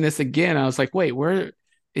upon watching this again, I was like, wait, where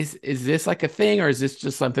is this like a thing, or is this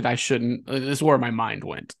just something I shouldn't? This is where my mind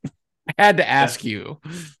went. I had to Yeah. ask you.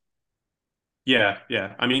 Yeah,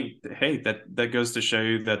 yeah. I mean, hey, that goes to show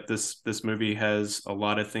you that this movie has a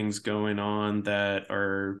lot of things going on that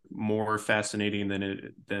are more fascinating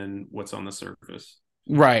than what's on the surface.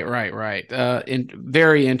 Right, right, right.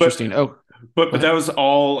 Very interesting. But Oh, but go but that ahead. was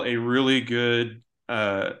all a really good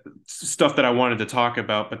stuff that I wanted to talk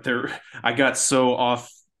about. But there, I got so off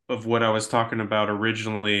of what I was talking about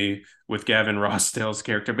originally with Gavin Rossdale's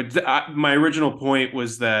character. But my original point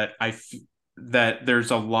was that that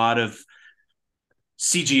there's a lot of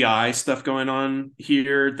CGI stuff going on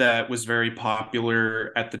here that was very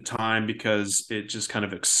popular at the time because it just kind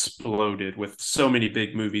of exploded with so many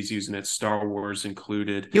big movies using it, Star Wars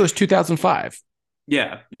included. It was 2005.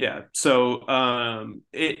 Yeah, yeah. So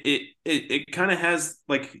it kind of has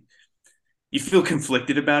like you feel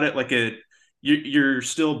conflicted about it, like you're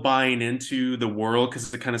still buying into the world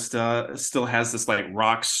because it kind of still has this like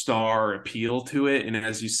rock star appeal to it, and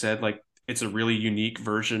as you said, like it's a really unique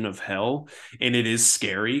version of hell, and it is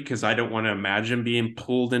scary because I don't want to imagine being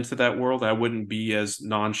pulled into that world. I wouldn't be as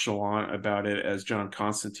nonchalant about it as John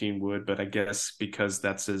Constantine would, but I guess because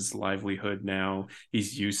that's his livelihood now,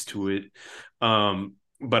 he's used to it.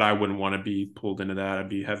 But I wouldn't want to be pulled into that. I'd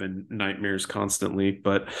be having nightmares constantly.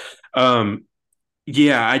 But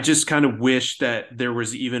yeah, I just kind of wish that there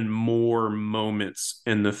was even more moments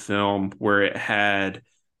in the film where it had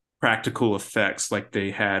practical effects like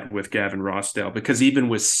they had with Gavin Rossdale. Because even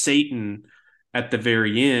with Satan at the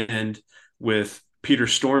very end, with Peter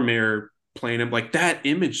Stormare playing him, like that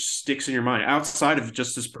image sticks in your mind outside of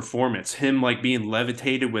just his performance. Him like being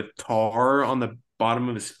levitated with tar on the bottom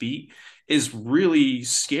of his feet is really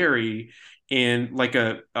scary and like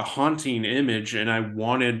a haunting image, and I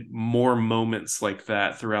wanted more moments like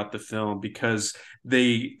that throughout the film because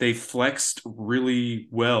they flexed really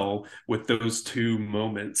well with those two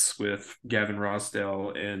moments with Gavin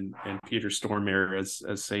Rossdale and Peter Stormare as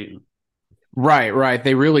Satan. Right, right.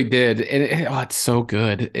 They really did. And it's so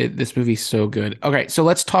good. This movie's so good. Okay, so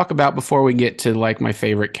let's talk about before we get to like my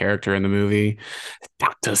favorite character in the movie,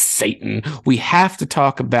 Dr. Satan. We have to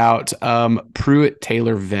talk about Pruitt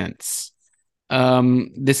Taylor Vince.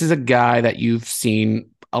 This is a guy that you've seen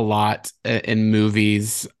a lot in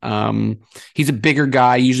movies. He's a bigger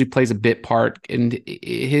guy, usually plays a bit part, and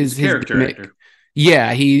his Character gimmick, actor.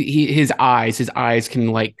 yeah, his eyes can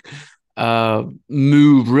like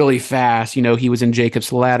move really fast. He was in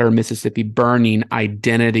Jacob's Ladder, Mississippi Burning,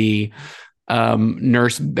 Identity,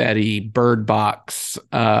 Nurse Betty, Bird Box,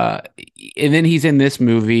 and then he's in this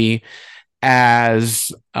movie as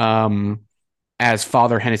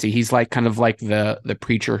Father Hennessy. He's like kind of like the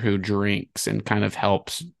preacher who drinks and kind of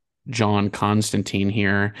helps John Constantine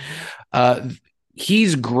here.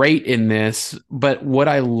 He's great in this, but what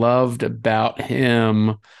I loved about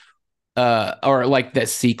him, or like that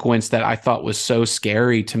sequence that I thought was so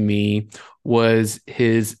scary to me, was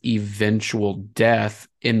his eventual death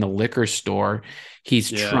in the liquor store.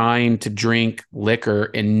 He's Yeah. trying to drink liquor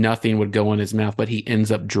and nothing would go in his mouth, but he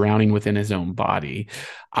ends up drowning within his own body.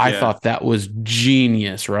 I Yeah. thought that was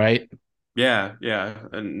genius, right? Yeah, yeah,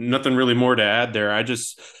 and nothing really more to add there. I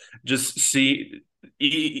just seeing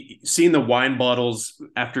the wine bottles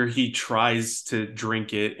after he tries to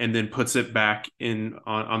drink it and then puts it back in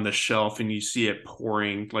on the shelf, and you see it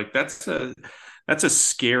pouring. Like that's a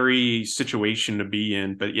scary situation to be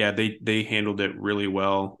in. But yeah, they handled it really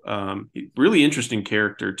well. Really interesting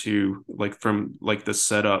character too, like from like the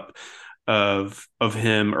setup of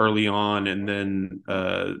him early on, and then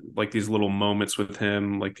like these little moments with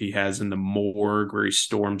him like he has in the morgue where he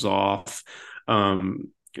storms off,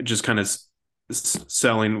 just kind of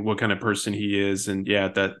selling what kind of person he is. And yeah,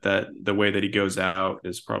 that the way that he goes out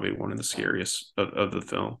is probably one of the scariest of the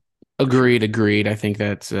film, for sure. Agreed. I think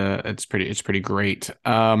that's it's pretty great.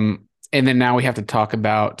 And then now we have to talk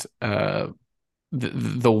about the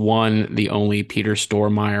only Peter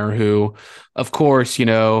Stormare, who, of course, you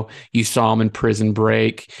saw him in Prison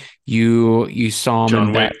Break. You saw him in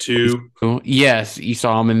John Bad Wick Boys 2. 2. Yes, you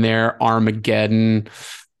saw him in there. Armageddon.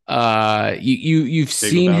 You've Big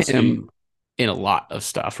seen Lebowski. him in a lot of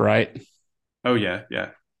stuff, right? Oh yeah, yeah.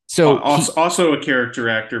 So Also a character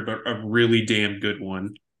actor, but a really damn good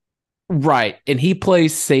one. right, and he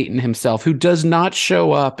plays Satan himself, who does not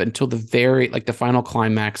show up until the final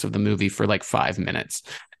climax of the movie for like 5 minutes.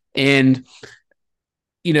 And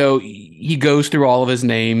he goes through all of his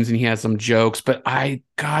names and he has some jokes, but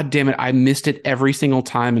God damn it, I missed it every single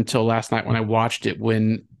time until last night when I watched it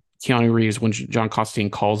when John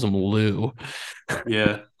Constantine calls him Lou.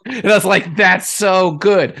 Yeah. And I was like, that's so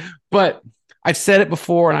good. But I've said it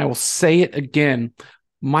before and I will say it again.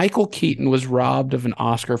 Michael Keaton was robbed of an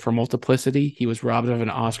Oscar for Multiplicity. He was robbed of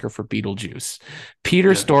an Oscar for Beetlejuice.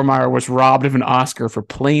 Peter Stormare was robbed of an Oscar for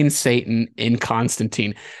playing Satan in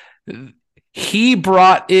Constantine. He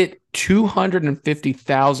brought it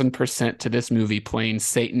 250,000% to this movie playing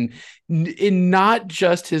Satan in not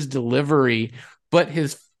just his delivery, but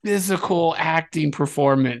his physical acting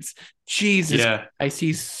performance. Jesus Christ,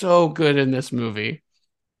 he's so good in this movie.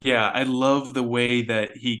 Yeah, I love the way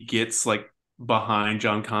that he gets like behind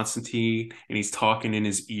John Constantine and he's talking in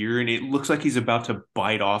his ear and it looks like he's about to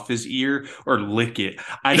bite off his ear or lick it.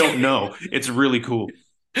 I don't know. It's really cool.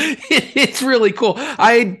 It's really cool.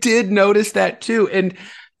 I did notice that too. And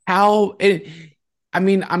I'm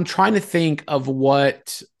trying to think of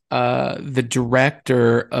what the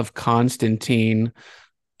director of Constantine,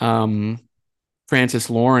 Francis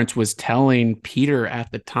Lawrence, was telling Peter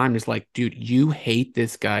at the time. Is like, dude, you hate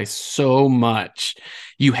this guy so much.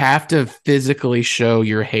 You have to physically show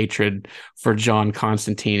your hatred for John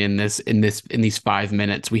Constantine in these 5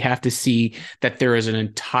 minutes. We have to see that there is an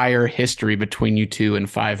entire history between you two in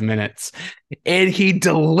 5 minutes. And he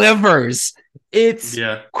delivers. It's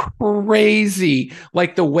crazy.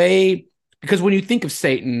 Like the way, because when you think of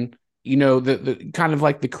Satan, the kind of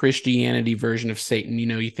like the Christianity version of Satan,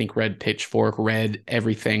 you think red pitchfork, red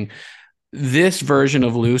everything. This version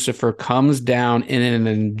of Lucifer comes down in an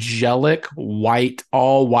angelic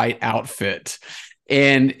all white outfit,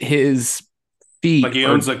 and his feet like he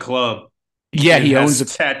owns a club. Yeah, he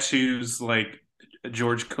owns tattoos like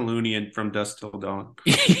George Clooney from Dusk Till Dawn.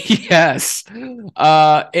 Yes.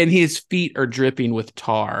 And his feet are dripping with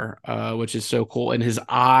tar, which is so cool. And his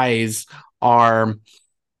eyes are,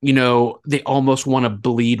 they almost want to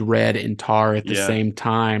bleed red and tar at the same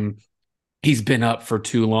time. He's been up for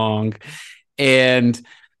too long. And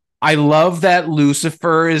I love that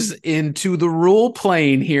Lucifer is into the rule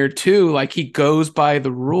playing here too. Like he goes by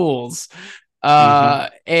the rules.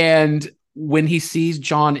 And when he sees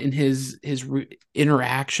John in his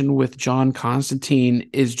interaction with John Constantine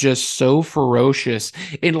is just so ferocious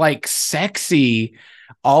and like sexy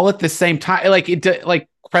all at the same time. Like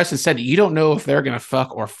Preston said, you don't know if they're going to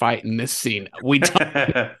fuck or fight in this scene. We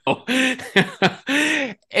don't know.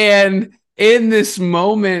 And in this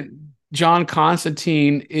moment, John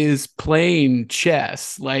Constantine is playing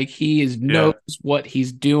chess. Like he knows what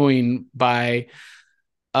he's doing by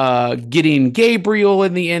getting Gabriel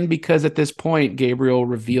in the end, because at this point, Gabriel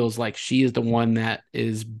reveals like she is the one that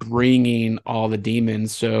is bringing all the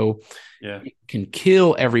demons. So you can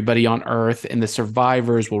kill everybody on Earth and the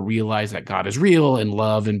survivors will realize that God is real and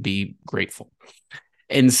love and be grateful.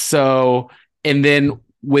 And so, and then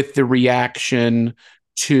with the reaction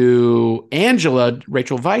to Angela,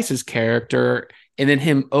 Rachel Weisz's character, and then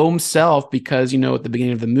him himself, because, at the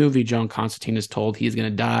beginning of the movie, John Constantine is told he's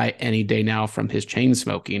going to die any day now from his chain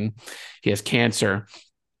smoking. He has cancer.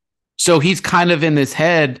 So he's kind of in his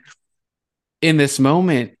head in this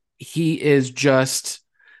moment. He is just,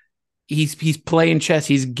 he's playing chess.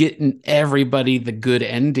 He's getting everybody the good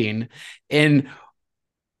ending. And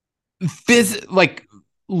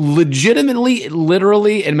legitimately,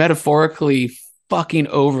 literally, and metaphorically fucking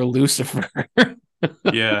over Lucifer.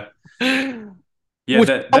 Yeah. Yeah,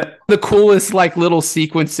 that the coolest like little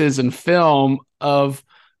sequences in film of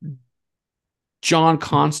John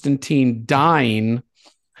Constantine dying,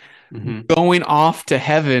 going off to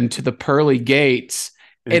heaven to the pearly gates,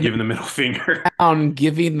 and giving the middle finger,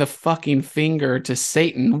 giving the fucking finger to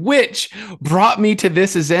Satan, which brought me to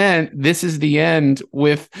This Is the End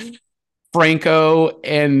with Franco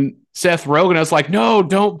and Seth Rogen. I was like, no,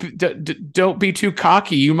 don't be too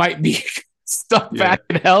cocky. You might be stuck back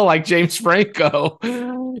in hell like James Franco.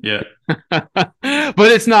 Yeah.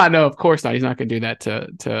 But it's not. No, of course not. He's not going to do that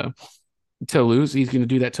to lose. He's going to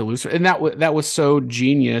do that to Lucifer. And that was so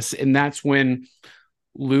genius. And that's when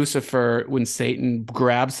Lucifer, when Satan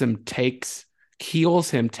grabs him, heals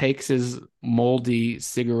him, takes his moldy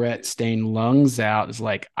cigarette stained lungs out, is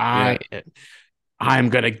like, I'm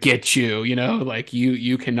going to get you, like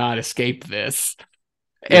you cannot escape this.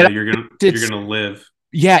 Yeah, and you're going to live.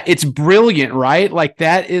 Yeah, it's brilliant, right? Like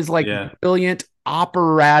that is like brilliant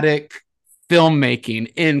operatic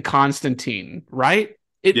filmmaking in Constantine, right?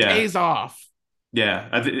 It pays off. Yeah,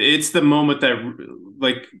 it's the moment that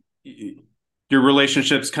like your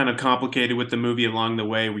relationship's kind of complicated with the movie along the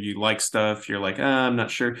way where you like stuff, you're like, I'm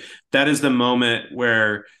not sure. That is the moment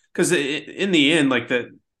where because in the end, like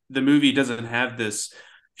the movie doesn't have this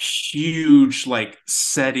huge like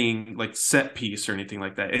setting, like set piece or anything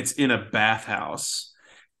like that. It's in a bathhouse,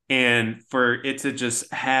 and for it to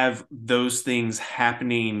just have those things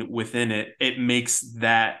happening within it, it makes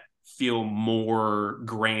that feel more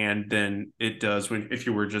grand than it does when if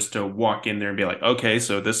you were just to walk in there and be like, okay,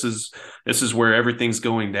 so this is where everything's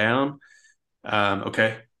going down.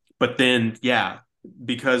 Okay, but then yeah,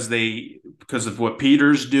 because of what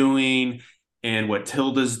Peter's doing and what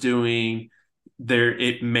Tilda's doing, there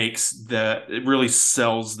it really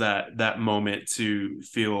sells that moment to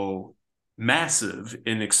feel massive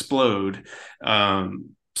and explode.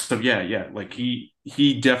 So yeah, like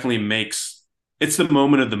he definitely makes it's the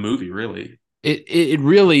moment of the movie, really. It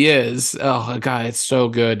really is. Oh God, it's so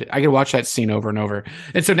good. I could watch that scene over and over.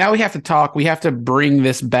 And so now we have to bring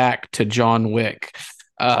this back to John Wick.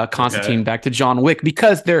 Constantine Okay. back to John Wick,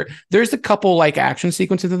 because there's a couple like action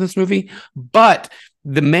sequences in this movie, but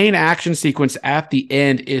the main action sequence at the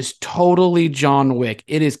end is totally John Wick.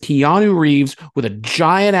 It is Keanu Reeves with a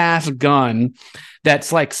giant ass gun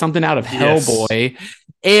that's like something out of Yes. Hellboy,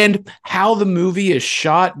 and how the movie is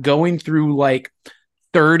shot, going through like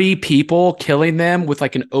 30 people, killing them with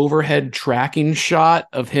like an overhead tracking shot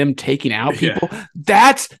of him taking out Yeah. people.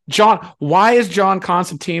 That's John. Why is John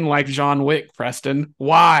Constantine like John Wick, Preston?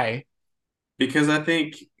 Why? Because I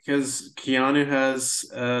think because Keanu has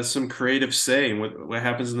some creative say in what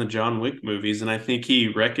happens in the John Wick movies, and I think he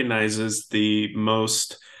recognizes the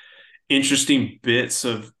most interesting bits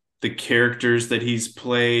of the characters that he's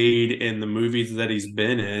played in the movies that he's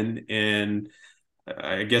been in. And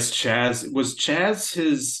I guess Chaz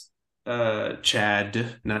his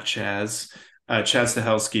Chad, not Chaz, Chad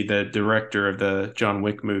Stahelski, the director of the John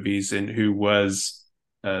Wick movies, and who was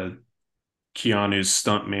Keanu's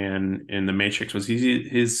stuntman in The Matrix. Was he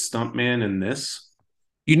his stuntman in this?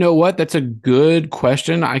 You know what? That's a good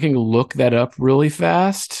question. I can look that up really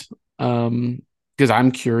fast. Because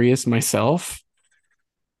I'm curious myself.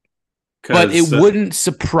 But it Because wouldn't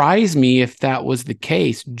surprise me if that was the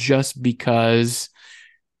case, just because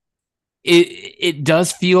it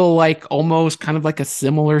does feel like almost kind of like a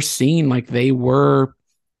similar scene. Like they were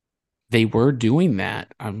doing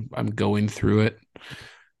that. I'm going through it.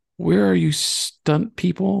 Where are you, stunt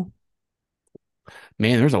people?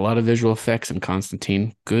 Man, there's a lot of visual effects in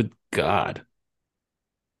Constantine. Good God.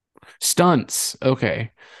 Stunts.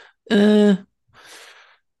 Okay. Uh,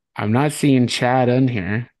 I'm not seeing Chad in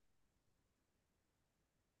here.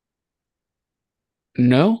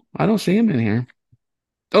 No, I don't see him in here.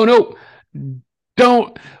 Oh no.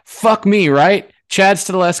 Don't fuck me, right? Chad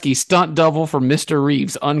Stileski, stunt double for Mr.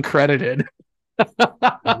 Reeves, uncredited.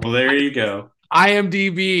 well, there you go.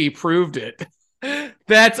 IMDb proved it.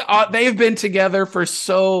 That's they've been together for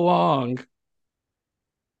so long.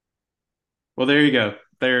 Well, there you go.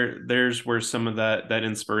 There's where some of that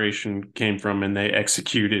inspiration came from, and they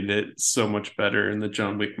executed it so much better in the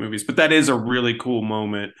John Wick movies. But that is a really cool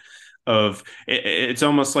moment of it's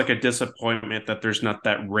almost like a disappointment that there's not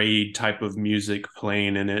that raid type of music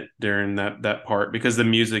playing in it during that part, because the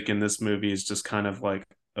music in this movie is just kind of like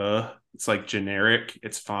it's like generic.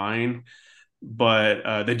 It's fine,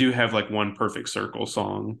 but they do have like one Perfect Circle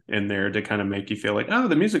song in there to kind of make you feel like, oh,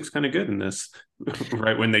 the music's kind of good in this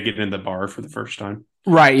right when they get in the bar for the first time.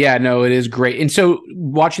 Right. Yeah, no, it is great. And so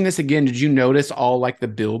watching this again, did you notice all like the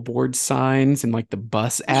billboard signs and like the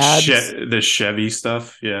bus ads? The Chevy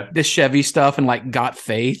stuff, yeah. The Chevy stuff and like Got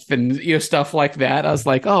Faith and stuff like that. I was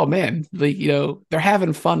like, oh man, like they're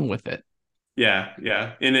having fun with it. Yeah,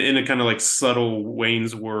 in a kind of like subtle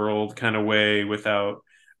Wayne's World kind of way, without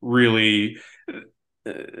really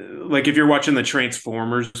like if you're watching the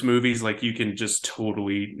Transformers movies, like you can just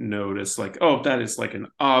totally notice like, oh, that is like an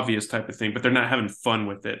obvious type of thing, but they're not having fun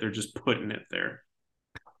with it. They're just putting it there.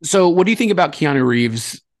 So what do you think about Keanu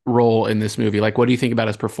Reeves' role in this movie? Like, what do you think about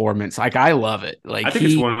his performance? Like, I love it. Like I think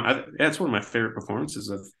it's one of my favorite performances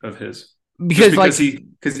of his. Just because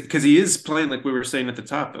because like he is playing, like we were saying at the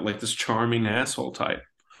top, like this charming asshole type.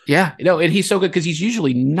 yeah, and he's so good because he's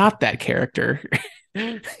usually not that character.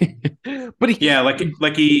 But Yeah,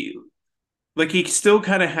 like he still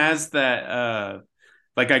kind of has that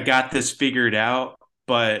like I got this figured out,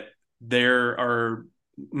 but there are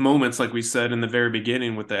moments like we said in the very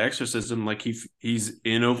beginning with the exorcism, like he's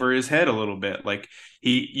in over his head a little bit. Like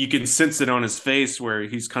you can sense it on his face where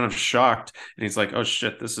he's kind of shocked and he's like, oh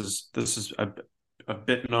shit, this is a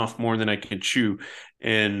bitten off more than I can chew,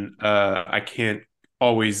 and I can't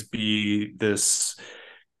always be this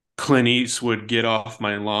Clint Eastwood get off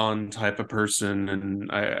my lawn type of person, and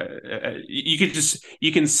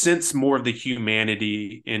you can sense more of the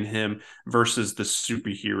humanity in him versus the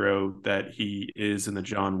superhero that he is in the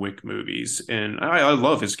John Wick movies. And I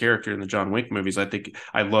love his character in the John Wick movies. I think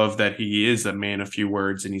I love that he is a man of few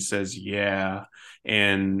words, and he says yeah,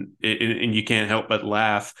 and you can't help but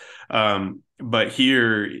laugh. But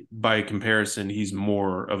here, by comparison, he's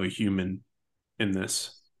more of a human in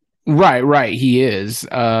this. Right. He is.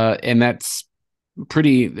 And that's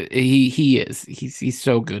pretty he is. He's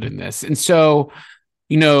so good in this. And so,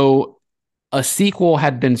 you know, a sequel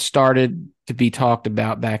had been started to be talked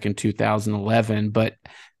about back in 2011, but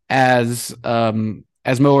as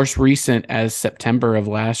most recent as September of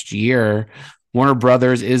last year, Warner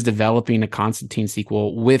Brothers is developing a Constantine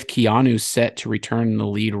sequel with Keanu set to return in the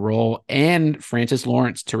lead role and Francis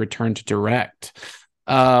Lawrence to return to direct.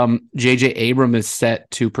 J.J. Abrams is set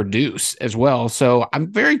to produce as well. So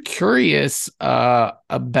I'm very curious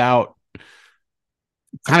about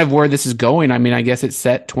kind of where this is going. I mean, I guess it's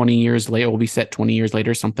set 20 years later. It will be set 20 years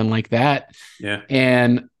later, something like that. Yeah.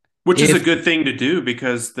 And which is a good thing to do,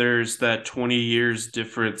 because there's that 20 years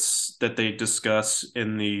difference that they discuss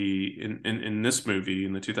in this movie,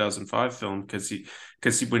 in the 2005 film, because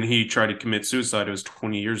when he tried to commit suicide, it was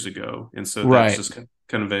 20 years ago. And so that's just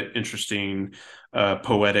kind of an interesting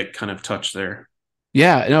poetic kind of touch there.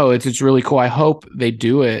 Yeah, no, it's really cool. I hope they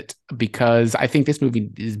do it, because I think this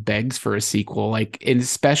movie begs for a sequel, like, and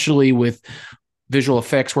especially with visual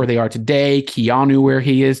effects where they are today, Keanu where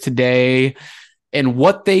he is today, and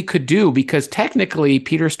what they could do, because technically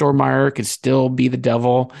Peter Stormare could still be the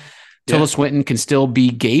devil. Tilda Swinton can still be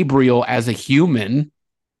Gabriel as a human,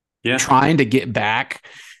 trying to get back.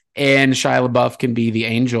 And Shia LaBeouf can be the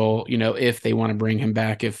angel, you know, if they want to bring him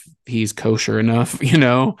back, if he's kosher enough, you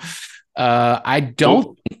know. I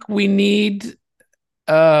don't think we need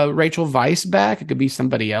Rachel Weisz back. It could be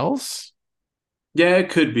somebody else. Yeah, it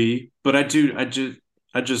could be, but I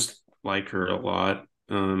just like her a lot.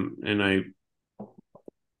 And I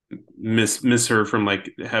miss her from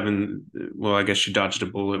like having, well, I guess she dodged a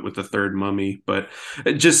bullet with the third Mummy, but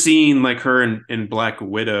just seeing like her in Black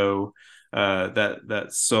Widow, that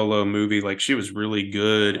solo movie, like she was really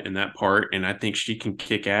good in that part, and I think she can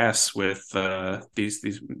kick ass with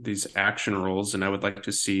these action roles, and I would like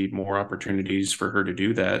to see more opportunities for her to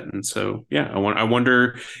do that. And so I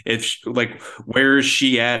wonder if like, where is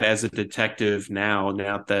she at as a detective now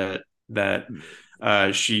that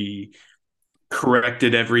she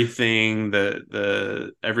corrected everything,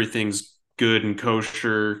 the everything's good and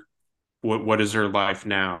kosher. What is her life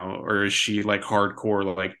now? Or is she like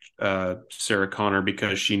hardcore like Sarah Connor,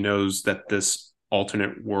 because she knows that this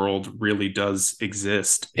alternate world really does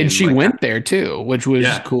exist, and she like, went there too, which was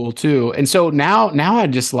cool too. And so now I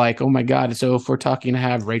just like, oh my god, so if we're talking to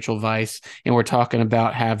have Rachel Weisz and we're talking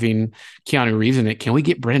about having Keanu Reeves in it, can we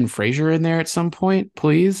get Brendan Fraser in there at some point,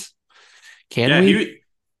 please? Can we?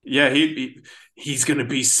 He's gonna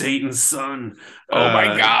be Satan's son. Oh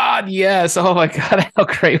my god, yes. Oh my god, how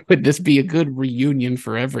great would this be? A good reunion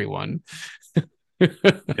for everyone.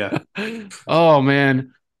 Yeah. Oh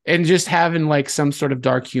man. And just having like some sort of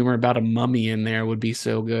dark humor about a mummy in there would be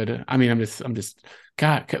so good. I mean, I'm just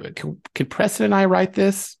God, could Preston and I write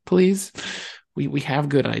this, please? We have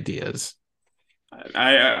good ideas.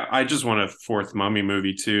 I just want a fourth mummy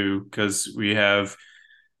movie too, because we have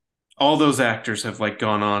all those actors have like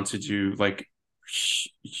gone on to do like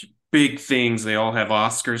big things. They all have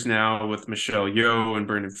Oscars now, with Michelle Yeoh and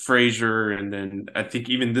Brendan Fraser. And then I think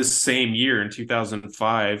even this same year in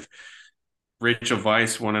 2005, Rachel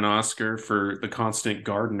Weisz won an Oscar for The Constant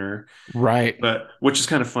Gardener. Right. But which is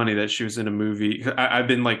kind of funny that she was in a movie. I've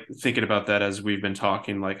been like thinking about that as we've been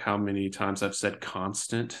talking, like how many times I've said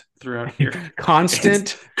constant throughout here.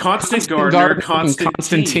 Constant Gardener,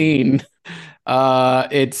 Constantine.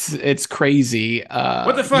 It's crazy.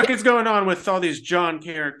 What the fuck is going on with all these John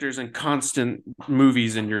characters and constant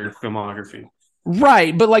movies in your filmography?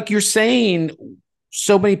 Right, but like you're saying,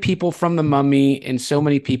 so many people from The Mummy and so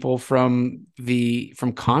many people from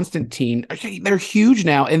Constantine, they're huge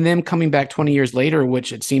now, and them coming back 20 years later,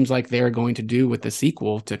 which it seems like they're going to do with the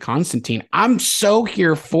sequel to Constantine. I'm so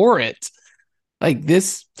here for it. Like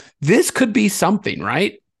this could be something,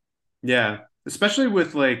 right? Yeah, especially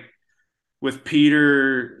with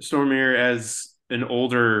Peter Stormare as an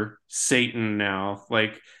older Satan now,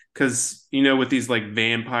 like, because with these like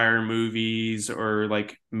vampire movies, or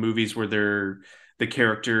like movies where the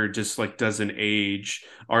character just like doesn't age,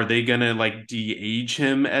 are they gonna like de-age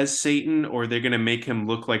him as Satan, or are they gonna make him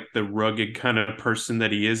look like the rugged kind of person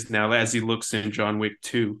that he is now, as he looks in John Wick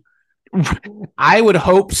 2? I would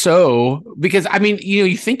hope so, because I mean,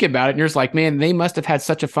 you think about it and you're just like, man, they must have had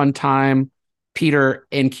such a fun time, Peter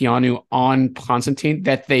and Keanu, on Constantine,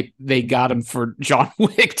 that they got him for John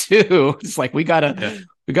Wick too. It's like we gotta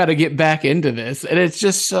get back into this, and it's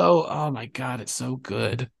just so, oh my god, it's so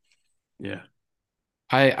good. Yeah.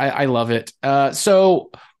 I love it.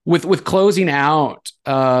 So with closing out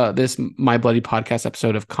this My Bloody Podcast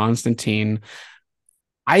episode of Constantine,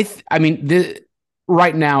 I mean,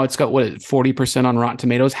 right now it's got what, 40% on Rotten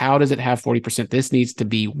Tomatoes. How does it have 40%? This needs to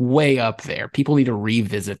be way up there. People need to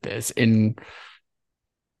revisit this and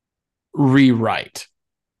rewrite.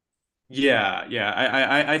 Yeah, yeah.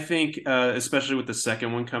 I think especially with the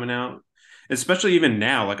second one coming out, especially even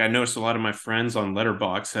now, like I noticed a lot of my friends on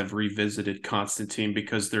Letterboxd have revisited Constantine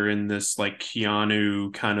because they're in this like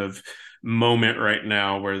Keanu kind of moment right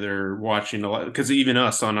now where they're watching a lot. Because even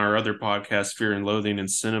us on our other podcast, Fear and Loathing in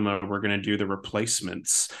Cinema, we're going to do The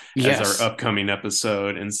Replacements as our upcoming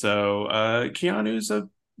episode, and so Keanu's a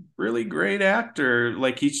really great actor.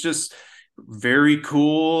 Like he's just very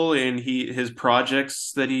cool, and his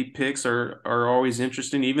projects that he picks are always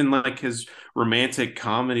interesting, even like his romantic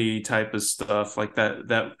comedy type of stuff like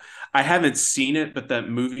that I haven't seen it, but that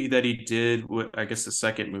movie that he did with, I guess the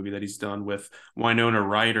second movie that he's done with Winona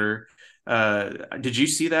Ryder, did you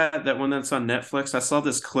see that one that's on Netflix? I saw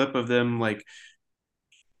this clip of them like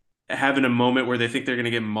having a moment where they think they're going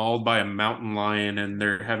to get mauled by a mountain lion, and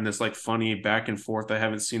they're having this like funny back and forth. I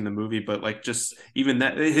haven't seen the movie, but like just even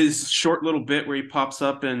that, his short little bit where he pops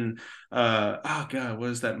up and oh god, what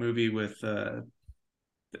is that movie with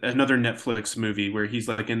another Netflix movie where he's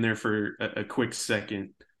like in there for a quick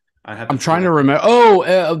second. I'm trying to remember.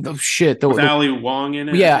 Oh, shit. With Ali Wong in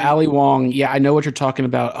it. Yeah, Ali Wong. Yeah, I know what you're talking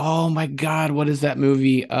about. Oh my god, what is that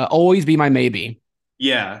movie? Always Be My Maybe.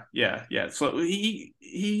 Yeah. So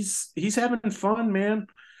he's having fun, man.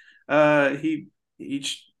 He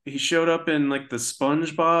showed up in like the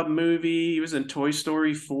SpongeBob movie. He was in Toy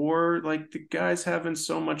Story 4. Like the guy's having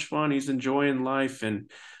so much fun. He's enjoying life,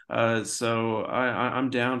 and so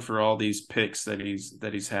I'm down for all these picks that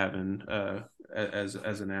he's having as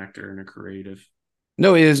an actor and a creative.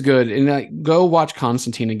 No, it is good, and go watch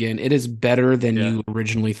Constantine again. It is better than you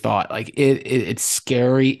originally thought. Like it's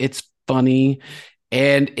scary, it's funny,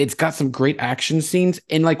 and it's got some great action scenes.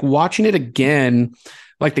 And like watching it again,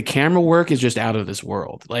 like the camera work is just out of this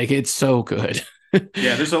world. Like it's so good.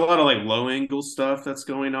 Yeah, there's a lot of like low angle stuff that's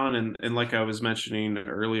going on, and like I was mentioning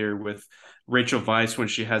earlier with Rachel Weisz when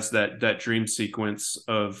she has that dream sequence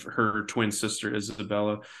of her twin sister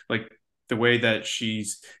Isabella, like the way that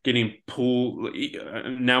she's getting pulled.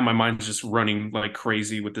 Now my mind's just running like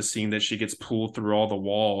crazy with the scene that she gets pulled through all the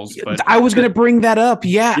walls. But I was going to bring that up.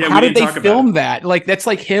 Yeah. How did they film that? Like, that's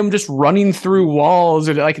like him just running through walls,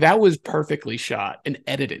 and like that was perfectly shot and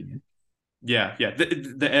edited. Yeah.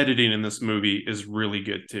 The editing in this movie is really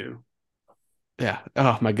good too. Yeah.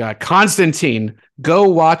 Oh my God. Constantine, go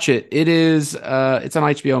watch it. It is, it's on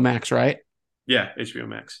HBO Max, right? Yeah. HBO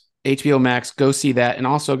Max. HBO Max, go see that, and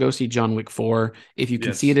also go see John Wick 4. If you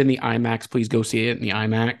can see it in the IMAX, please go see it in the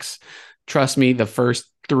IMAX. Trust me, the first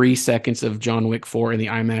 3 seconds of John Wick 4 in the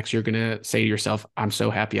IMAX, you're going to say to yourself, I'm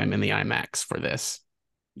so happy I'm in the IMAX for this.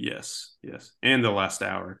 Yes. And the last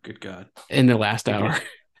hour. Good God. In the last hour.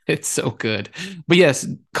 It's so good. But yes,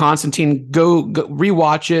 Constantine, go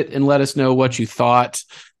rewatch it and let us know what you thought.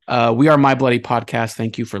 We are My Bloody Podcast.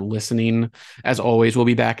 Thank you for listening. As always, we'll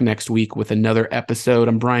be back next week with another episode.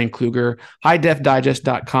 I'm Brian Kluger,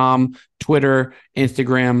 highdefdigest.com, Twitter,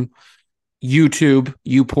 Instagram, YouTube,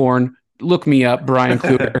 YouPorn. Look me up, Brian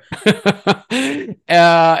Kluger.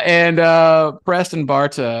 and Preston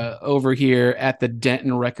Barta over here at the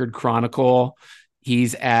Denton Record Chronicle.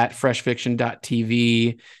 He's at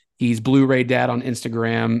freshfiction.tv. He's Blu-ray Dad on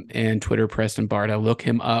Instagram and Twitter, Preston Barta. Look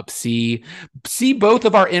him up. See both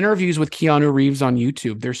of our interviews with Keanu Reeves on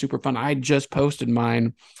YouTube. They're super fun. I just posted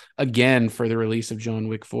mine again for the release of John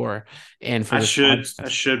Wick 4. And for I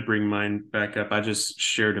should bring mine back up. I just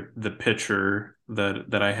shared the picture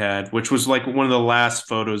that I had, which was like one of the last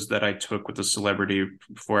photos that I took with a celebrity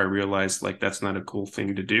before I realized like that's not a cool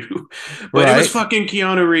thing to do. But It was fucking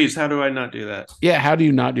Keanu Reeves. How do I not do that? Yeah, how do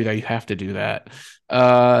you not do that? You have to do that.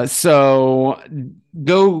 So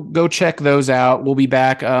go check those out. We'll be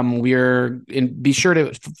back. Be sure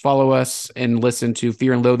to follow us and listen to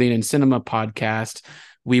Fear and Loathing in Cinema podcast.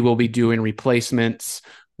 We will be doing Replacements.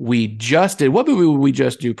 We just did. What movie would we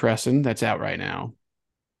just do, Preston? That's out right now.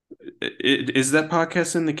 Is that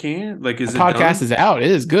podcast in the can? Like, is the podcast is out?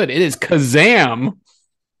 It is good. It is Kazam.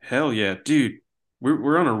 Hell yeah, dude.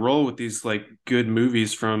 we're on a roll with these like good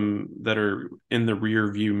movies from that are in the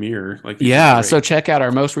rear view mirror. Like Yeah, so check out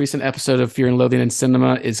our most recent episode of Fear and Loathing in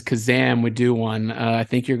Cinema is Kazam. We do one. I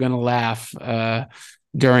think you're gonna laugh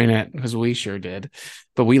during it because we sure did,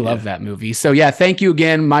 but we love that movie. So yeah, thank you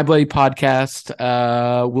again, My Bloody Podcast.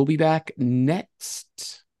 We'll be back next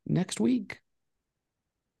week.